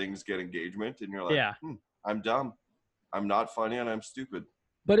different things get engagement and you're like, Yeah. I'm dumb. I'm not funny and I'm stupid.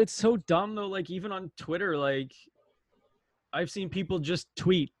 But it's so dumb though. Like even on Twitter, like I've seen people just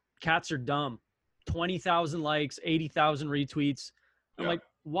tweet, cats are dumb, 20,000 likes, 80,000 retweets. I'm like,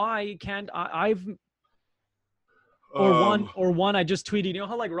 why can't I've or one I just tweeted, you know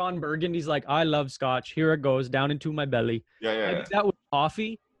how like Ron Burgundy's like, I love scotch, here it goes down into my belly. I did that with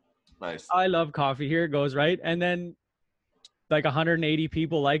coffee. Nice. I love coffee, here it goes, right? And then like 180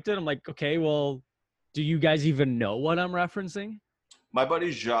 people liked it. I'm like, okay, well, do you guys even know what I'm referencing? My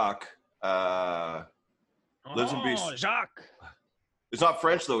buddy Jacques lives in BC. Jacques. It's not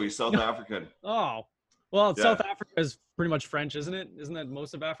French though, he's South African. Oh, well, South Africa is pretty much French, isn't it? Isn't that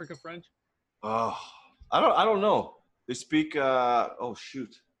most of Africa French? Oh, I don't know. They speak Afrikaans.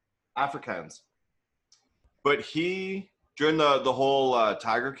 But he during the whole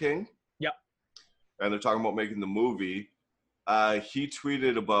Tiger King. Yep. And they're talking about making the movie. He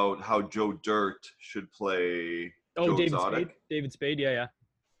tweeted about how Joe Dirt should play. Oh, David Spade. David Spade, yeah.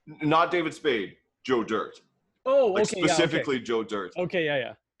 Not David Spade, Joe Dirt. Oh, okay. Like specifically Joe Dirt. Okay,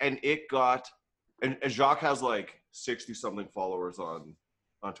 yeah. And it got, and Jacques has like 60 something followers on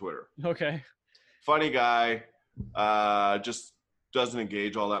Twitter. Okay. Funny guy, just doesn't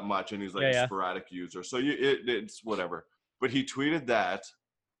engage all that much, and he's like a sporadic user. So it's whatever. But he tweeted that,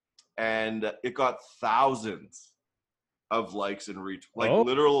 and it got thousands of likes and retweets, like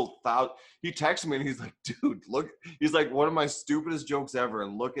literal thousand. He texted me and he's like, dude, look, he's like, one of my stupidest jokes ever.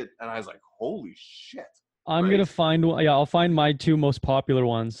 And and I was like, holy shit. I'm going to find one. Yeah, I'll find my two most popular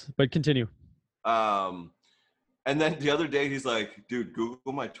ones, but continue. And then the other day he's like, dude,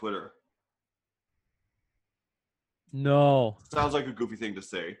 Google my Twitter. No. Sounds like a goofy thing to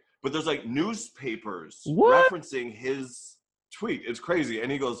say, but there's like newspapers What? referencing his tweet. It's crazy.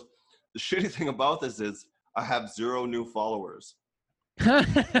 And he goes, the shitty thing about this is I have 0 new followers.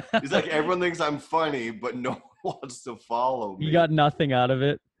 He's like, everyone thinks I'm funny, but no one wants to follow me. You got nothing out of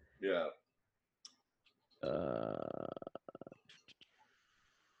it. Yeah.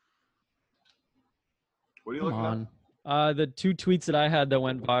 What are you looking at? The 2 tweets that I had that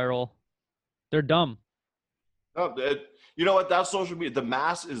went viral. They're dumb. Oh, you know what? That's social media. The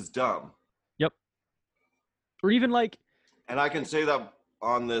mass is dumb. Yep. Or even like. And I can say that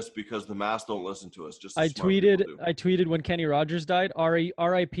on this because the mass don't listen to us. Just I tweeted when Kenny Rogers died.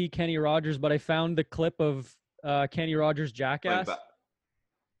 R.I.P. Kenny Rogers. But I found the clip of Kenny Rogers' Jackass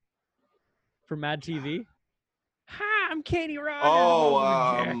for Mad TV. Hi, I'm Kenny Rogers.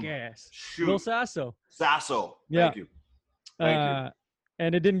 Oh, Jackass. Shoot. Lil Sasso. Sasso. Yeah. Thank you. Thank you.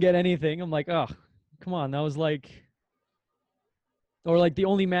 And it didn't get anything. I'm like, oh, come on. That was like. Or like the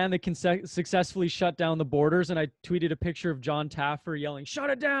only man that can successfully shut down the borders. And I tweeted a picture of John Taffer yelling,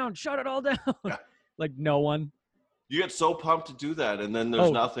 shut it down, shut it all down. Yeah. Like no one. You get so pumped to do that. And then there's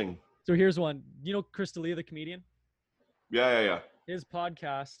nothing. So here's one. You know Chris D'Elia, the comedian? Yeah. His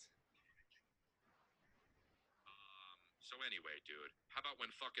podcast. So anyway, dude, how about when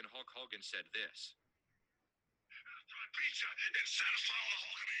fucking Hulk Hogan said this? Pizza instead of follow the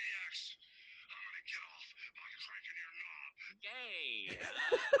Hulkamaniacs. I'm gonna get off by cranking your knob. Yay!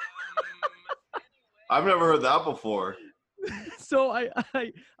 I've never heard that before. So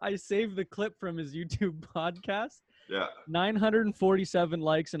I saved the clip from his YouTube podcast. Yeah. 947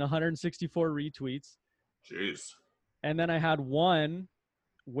 likes and 164 retweets. Jeez. And then I had one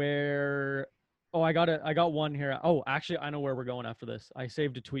where I got one here. Oh, actually I know where we're going after this. I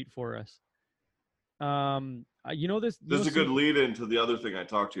saved a tweet for us. You know this is a good lead into the other thing I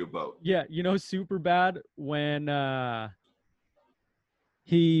talked to you about. Yeah, you know Superbad when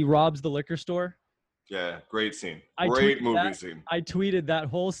he robs the liquor store. Yeah, great scene. Great movie scene. I tweeted that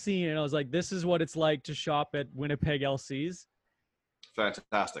whole scene and I was like, this is what it's like to shop at Winnipeg LCs.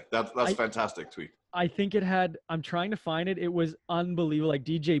 Fantastic. That's fantastic tweet. I think it had, I'm trying to find it. It was unbelievable. Like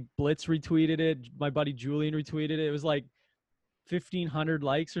DJ Blitz retweeted it. My buddy Julian retweeted it. It was like 1,500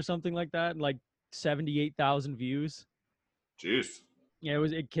 likes or something like that. And like 78,000 views. Jeez. Yeah,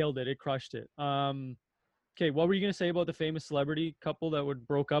 it killed it. It crushed it. Okay, what were you gonna say about the famous celebrity couple that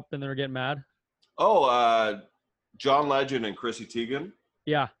broke up and they were getting mad? Oh, John Legend and Chrissy Teigen.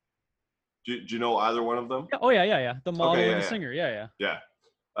 Yeah. Do you know either one of them? Yeah. Oh yeah. The model and the singer. Yeah.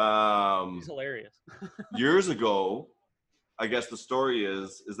 He's hilarious. Years ago, I guess the story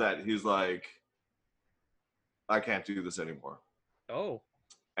is that he's like, I can't do this anymore. Oh.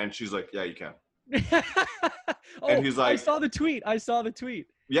 And she's like, yeah, you can. Oh, And he's like- I saw the tweet.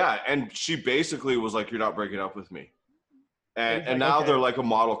 Yeah, and she basically was like, you're not breaking up with me. And He's like, now okay. they're like a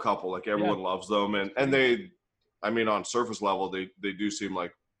model couple. Like everyone loves them. And they, I mean, on surface level, they do seem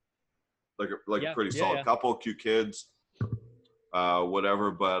like a pretty solid couple, cute kids,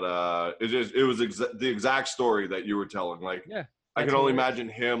 whatever. But it was the exact story that you were telling. Like, I can only imagine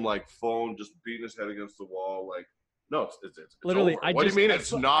him like phone just beating his head against the wall. Like, no, it's literally. over. What do you mean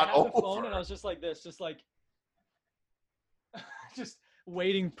it's not I had over? the phone and I was just like this, just like, just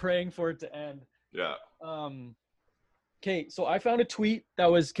waiting, praying for it to end. Yeah. Okay, so I found a tweet that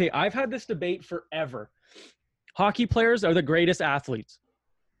was, okay, I've had this debate forever. Hockey players are the greatest athletes.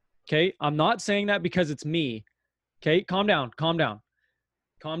 Okay, I'm not saying that because it's me. Okay, calm down.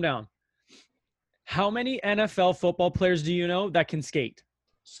 How many NFL football players do you know that can skate?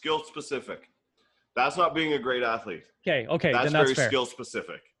 Skill specific. That's not being a great athlete. Okay, That's then that's very fair. skill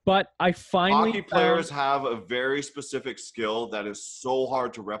specific. But I finally Hockey players have a very specific skill that is so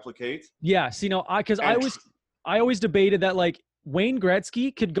hard to replicate. Yeah, see, no, I always debated that like Wayne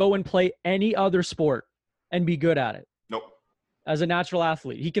Gretzky could go and play any other sport and be good at it. Nope. As a natural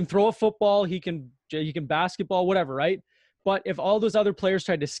athlete, he can throw a football, he can basketball, whatever, right? But if all those other players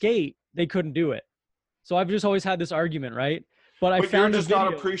tried to skate, they couldn't do it. So I've just always had this argument, right? But I found you're just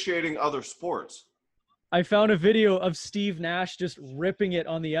not appreciating other sports. I found a video of Steve Nash just ripping it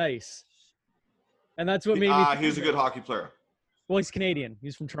on the ice. And that's what made me think he's a good hockey player. Well, he's Canadian.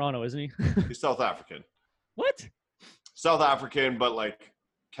 He's from Toronto, isn't he? He's South African. What? South African, but like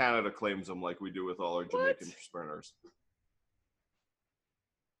Canada claims him like we do with all our Jamaican sprinters.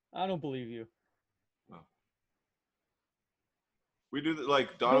 I don't believe you. No. We do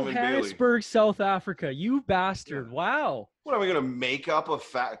like Donovan Bailey. Johannesburg, South Africa. You bastard. Yeah. Wow. What, am I going to make up a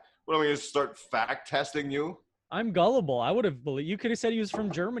fact? What, am I going to start fact testing you? I'm gullible. I would have believed. You could have said he was from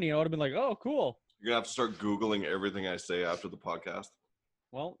Germany. I would have been like, oh, cool. You're going to have to start Googling everything I say after the podcast.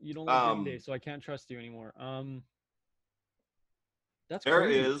 Well, you don't like Green Day, so I can't trust you anymore. That's there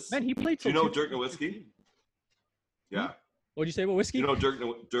crazy. is. Man, he played. Do you know Dirk Nowitzki? Yeah. What'd you say about whiskey? You know Dirk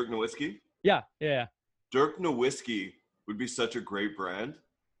Nowitzki? Yeah. Dirk Nowitzki would be such a great brand.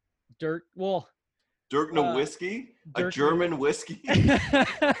 Dirk Nowitzki? A German whiskey?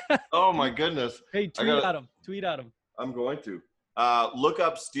 Oh my goodness. Hey, tweet at him. I'm going to. Look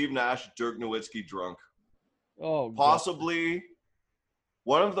up Steve Nash, Dirk Nowitzki drunk. Oh, possibly God.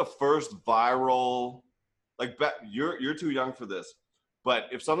 One of the first viral, like you're too young for this, but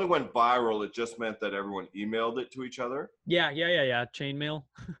if something went viral, it just meant that everyone emailed it to each other. Yeah. Chain mail.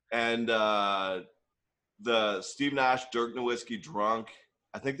 And the Steve Nash, Dirk Nowitzki drunk,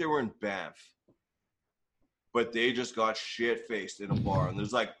 I think they were in Banff, but they just got shit-faced in a bar. And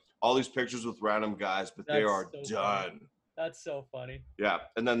there's like all these pictures with random guys, but they are so done. Funny. That's so funny. Yeah.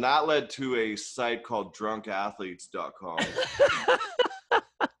 And then that led to a site called drunkathletes.com.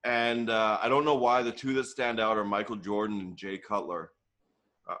 And I don't know why the two that stand out are Michael Jordan and Jay Cutler.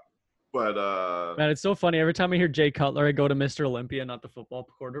 But man, it's so funny. Every time I hear Jay Cutler, I go to Mr. Olympia, not the football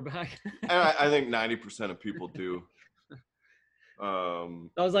quarterback. And I think 90% of people do.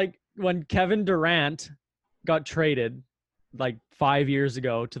 That was like when Kevin Durant got traded like 5 years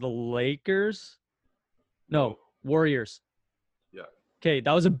ago to the Lakers. No, Warriors. Yeah. Okay,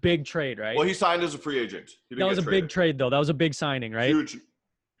 that was a big trade, right? Well, he signed as a free agent. That was a big trade, though. That was a big signing, right?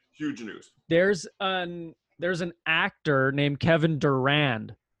 Huge news. There's an actor named Kevin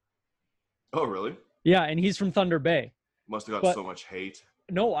Durant. Oh, really? Yeah, and he's from Thunder Bay. Must have got so much hate.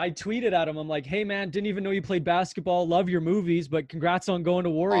 No, I tweeted at him. I'm like, hey, man, didn't even know you played basketball. Love your movies, but congrats on going to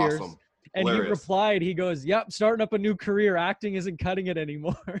Warriors. Awesome. And he replied, he goes, yep, starting up a new career. Acting isn't cutting it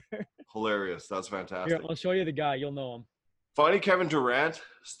anymore. Hilarious. That's fantastic. Here, I'll show you the guy. You'll know him. Funny Kevin Durant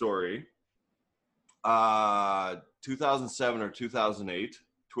story. 2007 or 2008.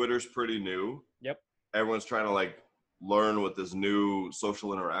 Twitter's pretty new. Yep. Everyone's trying to like learn what this new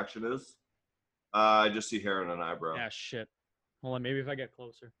social interaction is. I just see hair and an eyebrow. Yeah, shit. Hold on, maybe if I get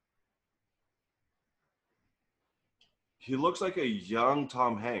closer. He looks like a young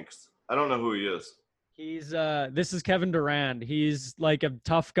Tom Hanks. I don't know who he is. He's this is Kevin Durant. He's like a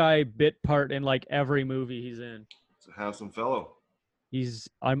tough guy bit part in like every movie he's in. He's a handsome fellow. He's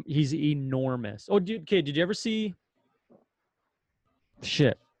enormous. Oh, did you ever see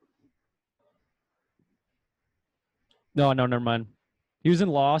shit? No, never mind. He was in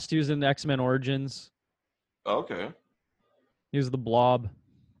Lost. He was in X-Men Origins. Okay. He was the Blob.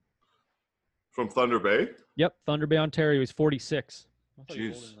 From Thunder Bay? Yep, Thunder Bay, Ontario. He's 46.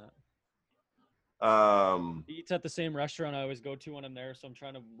 Jeez. He eats at the same restaurant I always go to when I'm there, so I'm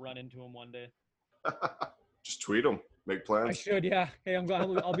trying to run into him one day. Just tweet him. Make I plans. should, yeah. Hey,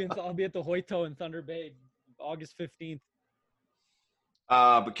 I'll be at the Hoyto in Thunder Bay, August 15th.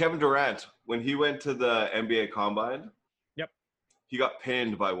 But Kevin Durant, when he went to the NBA Combine, Yep. he got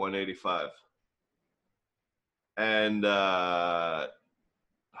pinned by 185. And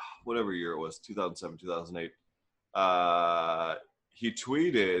whatever year it was, 2007, 2008, he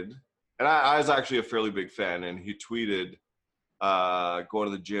tweeted, and I was actually a fairly big fan, and he tweeted,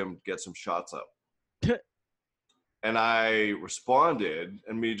 going to the gym, get some shots up. And I responded,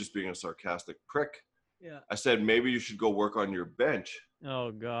 and me just being a sarcastic prick, Yeah. I said, maybe you should go work on your bench.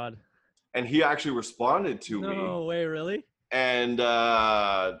 Oh, God. And he actually responded to me. No way, really? And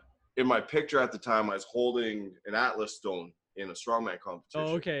in my picture at the time, I was holding an Atlas stone in a strongman competition.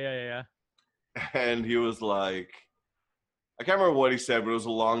 Oh, okay. Yeah. And he was like, I can't remember what he said, but it was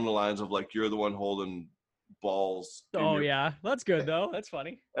along the lines of like, you're the one holding balls. Oh, yeah. That's good, though. That's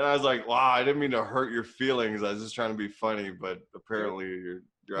funny. And I was like, wow, I didn't mean to hurt your feelings. I was just trying to be funny, but apparently your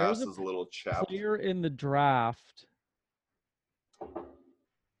There ass was a is a little chapped. Player in the draft,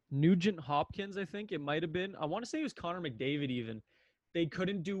 Nugent Hopkins, I think it might have been. I want to say it was Connor McDavid even. They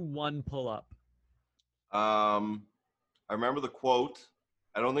couldn't do one pull-up. I remember the quote.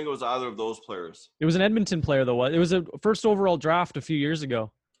 I don't think it was either of those players. It was an Edmonton player, though. It was a first overall draft a few years ago.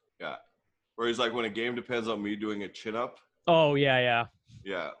 Yeah. Where he's like, when a game depends on me doing a chin-up. Oh, yeah.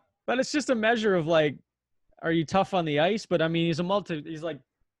 Yeah. But it's just a measure of, like, are you tough on the ice? But, I mean, he's like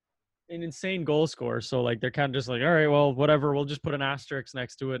an insane goal scorer. So, like, they're kind of just like, all right, well, whatever. We'll just put an asterisk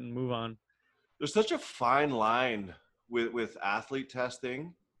next to it and move on. There's such a fine line with athlete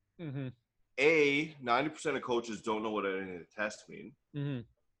testing. Mm-hmm. 90% of coaches don't know what any of the tests mean. Mm-hmm.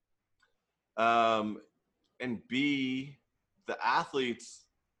 And B, the athletes,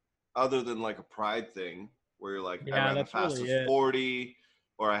 other than like a pride thing where you're like, I ran the fastest 40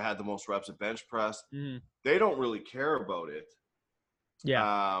 or I had the most reps at bench press, they don't really care about it.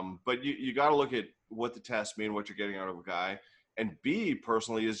 Yeah. But you got to look at what the tests mean, what you're getting out of a guy. And B,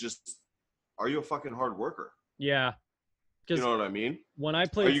 personally, is just, are you a fucking hard worker? Yeah. You know what I mean? When I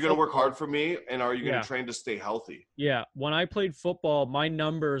played, are you going to work hard for me? And are you going to train to stay healthy? Yeah. When I played football, my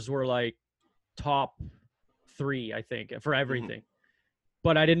numbers were like top 3, I think, for everything.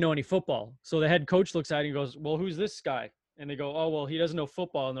 But I didn't know any football. So the head coach looks at it and goes, well, who's this guy? And they go, oh, well, he doesn't know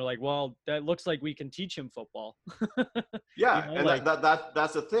football. And they're like, well, that looks like we can teach him football. Yeah. You know, and like,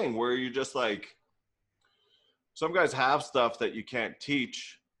 that's the thing where you just like, some guys have stuff that you can't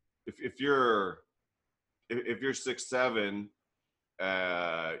teach. If you're 6'7",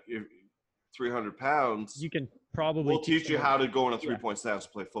 300 pounds, you can probably we'll teach you how to go in a 3-point stance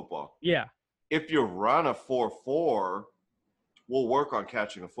to play football. Yeah. If you run a 4.4, we'll work on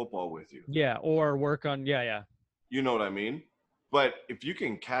catching a football with you. Yeah, or work on yeah. You know what I mean? But if you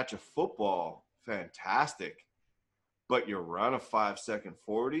can catch a football, fantastic. But you run a 5-second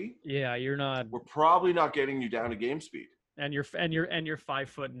 40. Yeah, you're not. We're probably not getting you down to game speed. And you're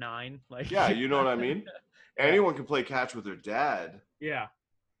 5'9", like. Yeah, you know what I mean. Anyone can play catch with their dad. Yeah.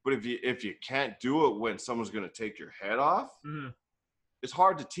 But if you can't do it when someone's going to take your head off, it's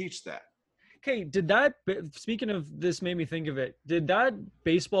hard to teach that. Okay, speaking of this made me think of it. Did that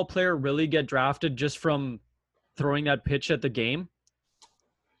baseball player really get drafted just from throwing that pitch at the game?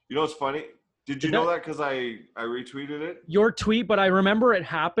 You know what's funny? Did you know that because I retweeted it? Your tweet, but I remember it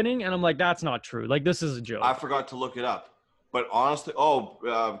happening, and I'm like, that's not true. Like, this is a joke. I forgot to look it up. But honestly,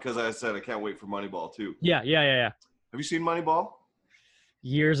 because I said I can't wait for Moneyball too. Yeah. Have you seen Moneyball?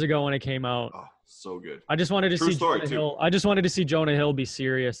 Years ago when it came out. Oh, so good. I just wanted to see Jonah Hill. I just wanted to see Jonah Hill be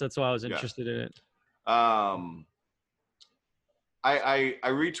serious. That's why I was interested in it. I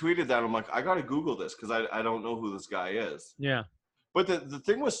retweeted that. I'm like, I got to Google this because I don't know who this guy is. Yeah. But the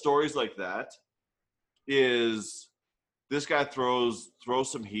thing with stories like that is this guy throws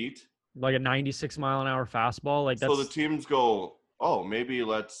some heat. Like a 96-mile-an-hour fastball. Like that's... So the teams go, oh, maybe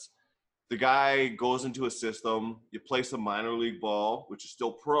the guy goes into a system, you play some minor league ball, which is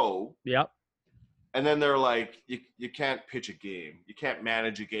still pro. Yep. And then they're like, you can't pitch a game. You can't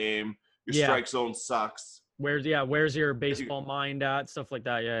manage a game. Your strike zone sucks. Where's your baseball mind at? Stuff like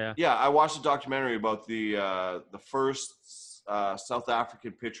that. Yeah. Yeah, I watched a documentary about the first South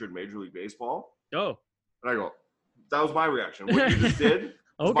African pitcher in Major League Baseball. Oh. And I go, that was my reaction. What you just did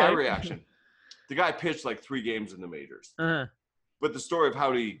was my reaction. The guy pitched like 3 games in the majors. Uh-huh. But the story of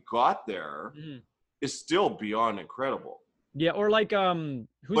how he got there is still beyond incredible. Yeah, or like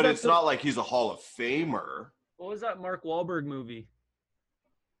but it's not like he's a Hall of Famer. What was that Mark Wahlberg movie?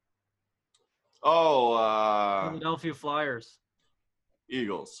 Oh, Philadelphia Flyers.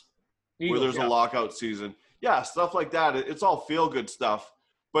 Eagles. Where there's a lockout season. Yeah, stuff like that. It's all feel-good stuff,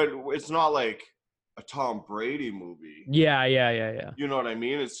 but it's not like a Tom Brady movie. Yeah. You know what I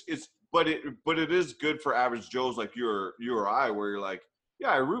mean? But it is good for average Joes like you or I, where you're like, yeah,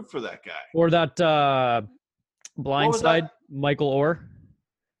 I root for that guy. Or that Blindside, that? Michael Orr.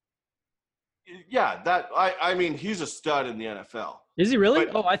 Yeah, I mean, he's a stud in the NFL. Is he really?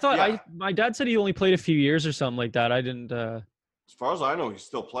 But, oh, I thought yeah. my dad said he only played a few years or something like that. I didn't. As far as I know, he's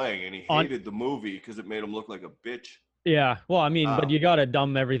still playing, and he hated the movie because it made him look like a bitch. Yeah, well, I mean, but you got to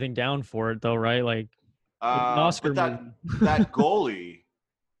dumb everything down for it, though, right? Like an Oscar but that goalie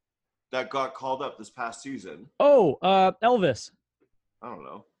that got called up this past season. Oh, Elvis. I don't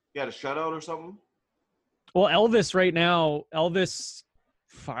know. He had a shutout or something. Well, Elvis right now,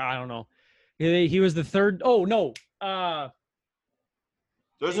 I don't know. He was the third. Oh no.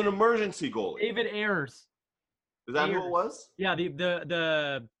 There's an emergency goalie. David Ayers. Is that who it was? Yeah,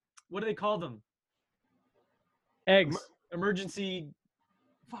 the what do they call them? Eggs. Emergency.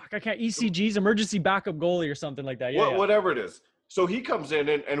 Fuck, I can't. ECGs, emergency backup goalie or something like that. Yeah, Whatever it is. So he comes in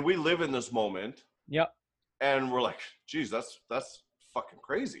and we live in this moment. Yep. And we're like, geez, that's fucking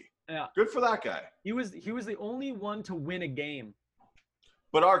crazy. Yeah. Good for that guy. He was the only one to win a game.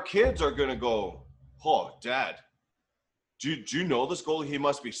 But our kids are gonna go, oh, Dad, do you know this goalie? He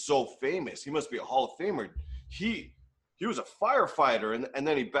must be so famous. He must be a Hall of Famer. He was a firefighter, and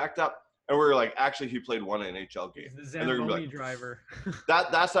then he backed up, and we were like, actually, he played one NHL game. He's the Zamboni driver.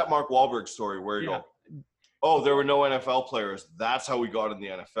 That's that Mark Wahlberg story where you go, oh, there were no NFL players. That's how we got in the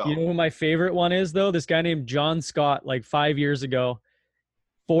NFL. You know who my favorite one is, though? This guy named John Scott, like 5 years ago.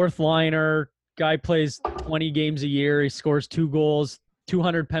 Fourth liner. Guy plays 20 games a year. He scores 2 goals,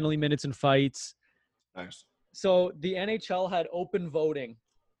 200 penalty minutes in fights. Nice. So the NHL had open voting.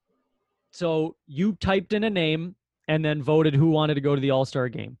 So you typed in a name and then voted who wanted to go to the All-Star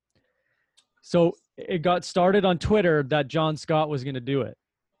game. So it got started on Twitter that John Scott was going to do it.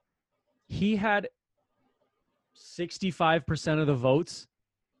 He had 65% of the votes,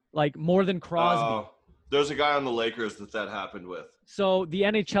 like more than Crosby. There's a guy on the Lakers that happened with. So the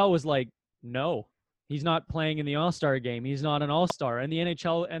NHL was like, no, he's not playing in the All-Star game. He's not an All-Star. And the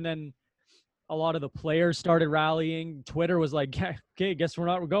NHL, and then a lot of the players started rallying. Twitter was like, okay, guess we're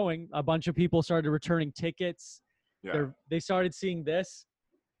not going. A bunch of people started returning tickets. Yeah. They started seeing this.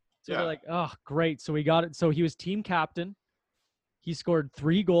 So they're like, oh, great. So we got it. So he was team captain. He scored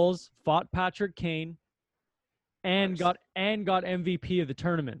 3 goals, fought Patrick Kane, and got MVP of the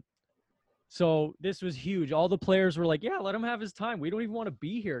tournament. So this was huge. All the players were like, yeah, let him have his time. We don't even want to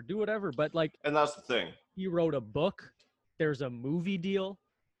be here. Do whatever. But like, and that's the thing. He wrote a book. There's a movie deal.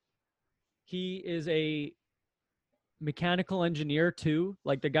 He is a mechanical engineer too.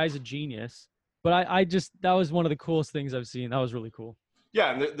 Like the guy's a genius. But I just, that was one of the coolest things I've seen. That was really cool.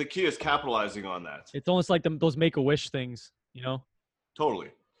 Yeah, and the key is capitalizing on that. It's almost like those Make-A-Wish things, you know?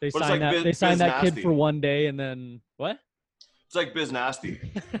 Totally. They signed that kid for one day and then what? It's like Biz Nasty,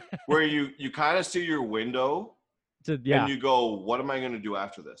 where you kind of see your window and you go, what am I going to do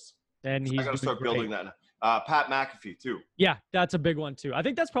after this? And I got to start building that. Pat McAfee too. Yeah, that's a big one too. I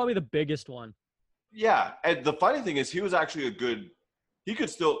think that's probably the biggest one. Yeah, and the funny thing is he was actually he could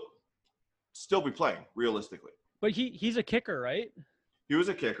still be playing realistically. But he's a kicker, right? He was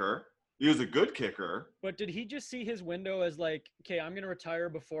a kicker. He was a good kicker. But did he just see his window as like, okay, I'm going to retire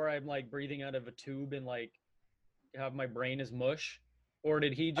before I'm like breathing out of a tube and like have my brain as mush? Or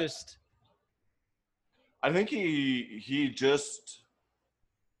did he just... I think he just...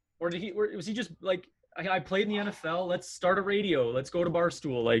 Or was he just like, I played in the NFL, let's start a radio, let's go to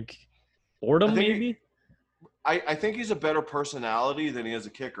Barstool, like boredom maybe? I think he's a better personality than he is a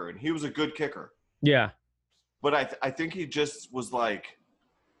kicker, and he was a good kicker. Yeah. But I think he just was like,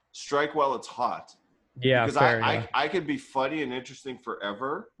 strike while it's hot. Yeah, because I could be funny and interesting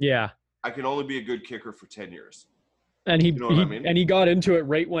forever. Yeah. I can only be a good kicker for 10 years. And he got into it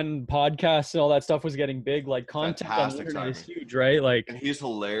right when podcasts and all that stuff was getting big. Like content on the internet is huge, right? Like, and he's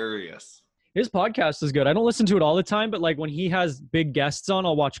hilarious. His podcast is good. I don't listen to it all the time, but like when he has big guests on,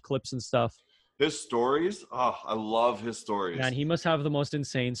 I'll watch clips and stuff. His stories, I love his stories. Man, he must have the most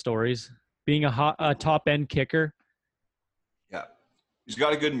insane stories. Being a top end kicker. Yeah, he's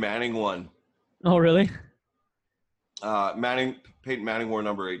got a good Manning one. Oh, really? Peyton Manning wore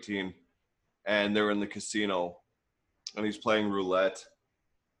number 18, and they were in the casino, and he's playing roulette.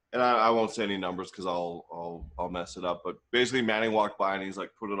 And I won't say any numbers because I'll mess it up. But basically, Manning walked by and he's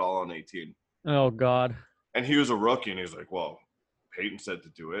like, "Put it all on 18." Oh God! And he was a rookie, and he's like, "Well, Peyton said to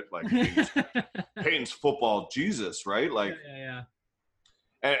do it. Like Peyton's football Jesus, right? Like, yeah.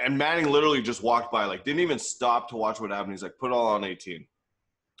 And Manning literally just walked by, like, didn't even stop to watch what happened. He's like, "Put it all on 18."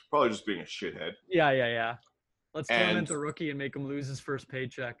 Probably just being a shithead. Yeah. Let's torment And- the rookie and make him lose his first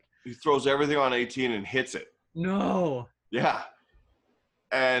paycheck. He throws everything on 18 and hits it. No. Yeah.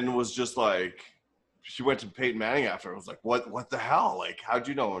 And was just like, she went to Peyton Manning after. I was like, what the hell? Like, how'd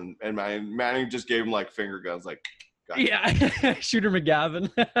you know? And Manning just gave him like finger guns, like, gotcha. Yeah. Shooter McGavin.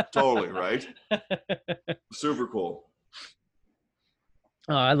 Totally, right? Super cool.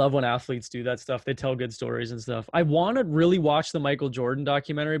 I love when athletes do that stuff. They tell good stories and stuff. I want to really watch the Michael Jordan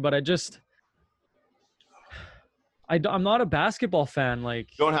documentary, but I'm not a basketball fan. Like,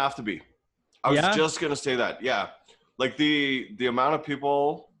 You don't have to be. I was Yeah? just gonna say that. Yeah. Like the amount of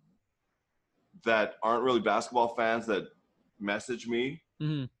people that aren't really basketball fans that message me,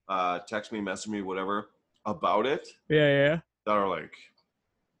 mhm. text me, message me, whatever, about it, Yeah. that are like,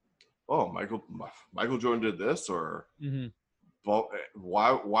 oh, Michael Jordan did this, or Mm-hmm. well,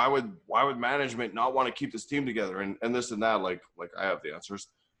 why would management not want to keep this team together, and this and that. Like I have the answers,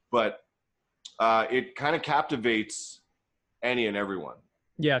 but it kind of captivates any and everyone.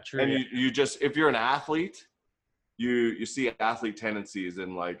 Yeah, true. And yeah. you just, if you're an athlete, you see athlete tendencies,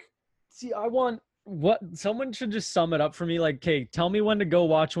 and like, See, someone should just sum it up for me. Like, okay, tell me when to go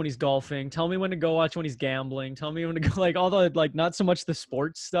watch when he's golfing. Tell me when to go watch when he's gambling. Tell me when to go, like, all the, like, not so much the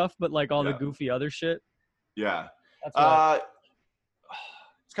sports stuff, but like all the Yeah. goofy other shit. yeah, That's what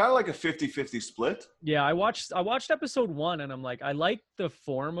it's kind of like a 50-50 split. yeah, I watched episode 1 and I'm like, I like the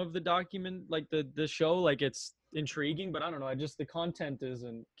form of the document, like the show, like it's intriguing, but I don't know, the content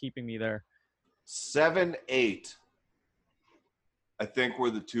isn't keeping me there. 7, 8, I think were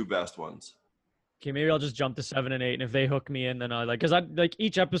the two best ones. Okay, maybe I'll just jump to 7 and 8, and if they hook me in, then I like, because I like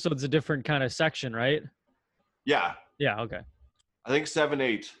each episode's a different kind of section, right? Yeah, Yeah, okay. I think 7,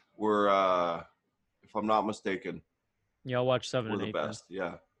 8 were, if I'm not mistaken, Yeah, I'll watch 7 were and the 8. then. best.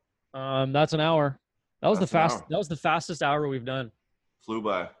 Yeah, That's an hour. That was That's the an fast. hour. That was the fastest hour we've done. flew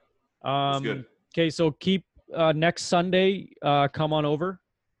by. That's good. Okay, so keep next Sunday. Come on over.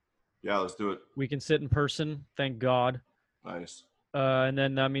 Yeah, let's do it. We can sit in person. Thank God. Nice. And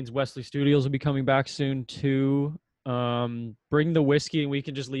then that means Wesley Studios will be coming back soon too. Bring the whiskey and we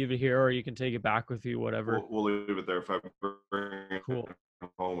can just leave it here, or you can take it back with you, whatever. We'll leave it there. If I bring it Cool.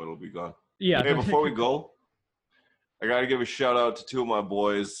 home, it'll be gone. Yeah. Hey, before we go, I got to give a shout out to two of my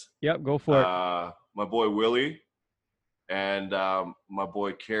boys. Yep. Go for it. My boy Willie and my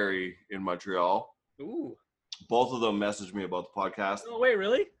boy Kerry in Montreal. Ooh. Both of them messaged me about the podcast. Oh wait,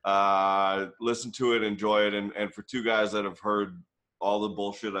 really? Listen to it, enjoy it, and for two guys that have heard all the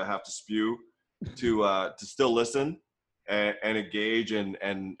bullshit I have to spew, to still listen and engage and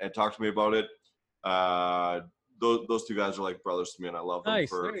talk to me about it. Those two guys are like brothers to me, and I love them Nice.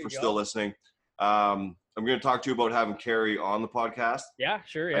 for There you still go. listening. I'm going to talk to you about having Kerry on the podcast. Yeah.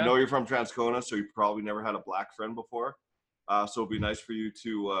 Sure. Yeah. I know you're from Transcona, so you probably never had a black friend before. So it'd be nice for you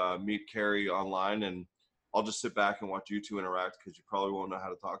to meet Kerry online, and I'll just sit back and watch you two interact, because you probably won't know how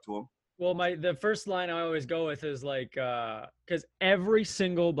to talk to him. Well, the first line I always go with is like, because every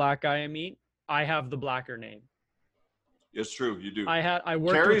single black guy I meet, I have the blacker name. It's true, you do. I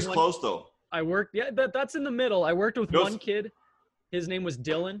worked Kerry's with one, close though. I worked, yeah, that's in the middle. I worked with No, one kid. His name was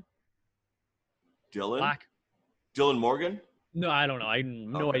Dylan. Dylan? Black. Dylan Morgan? No, I don't know. I have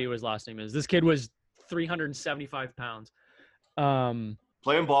no Okay. idea what his last name is. This kid was 375 pounds.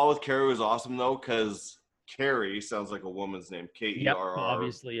 Playing ball with Kerry was awesome though, because Kerry sounds like a woman's name. Yep, Kerry.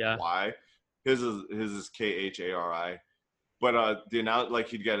 obviously, yeah. His is Khari. But the amount, like,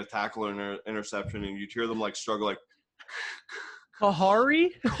 he'd get a tackle or interception, and you'd hear them like struggle, like Kahari?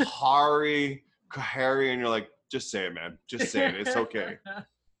 Kahari, and you're like, just say it, man. Just say it. It's okay.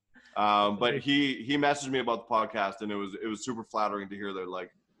 But he messaged me about the podcast, and it was super flattering to hear that,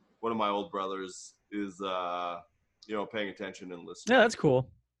 like, one of my old brothers is paying attention and listening. Yeah, that's cool.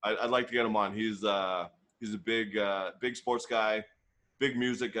 I'd like to get him on. He's a big sports guy, big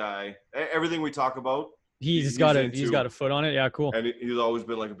music guy. Everything we talk about, He's got into- a foot on it. Yeah, cool. and he's always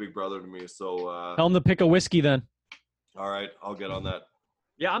been like a big brother to me. So Tell him to pick a whiskey then. all right, I'll get on that.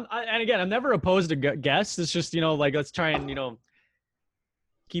 Yeah, and again, I'm never opposed to guests. It's just, like, let's try and,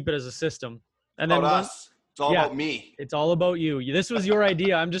 keep it as a system. And then About us. It's all Yeah. about me. it's all about you. This was your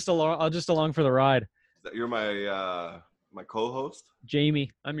idea. I'm just along for the ride. You're my co-host.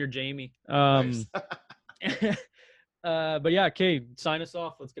 Jamie, I'm your Jamie. Nice. But yeah, okay, sign us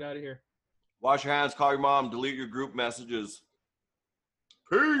off. Let's get out of here. Wash your hands, call your mom, delete your group messages.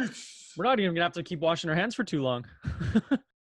 Peace. We're not even gonna have to keep washing our hands for too long.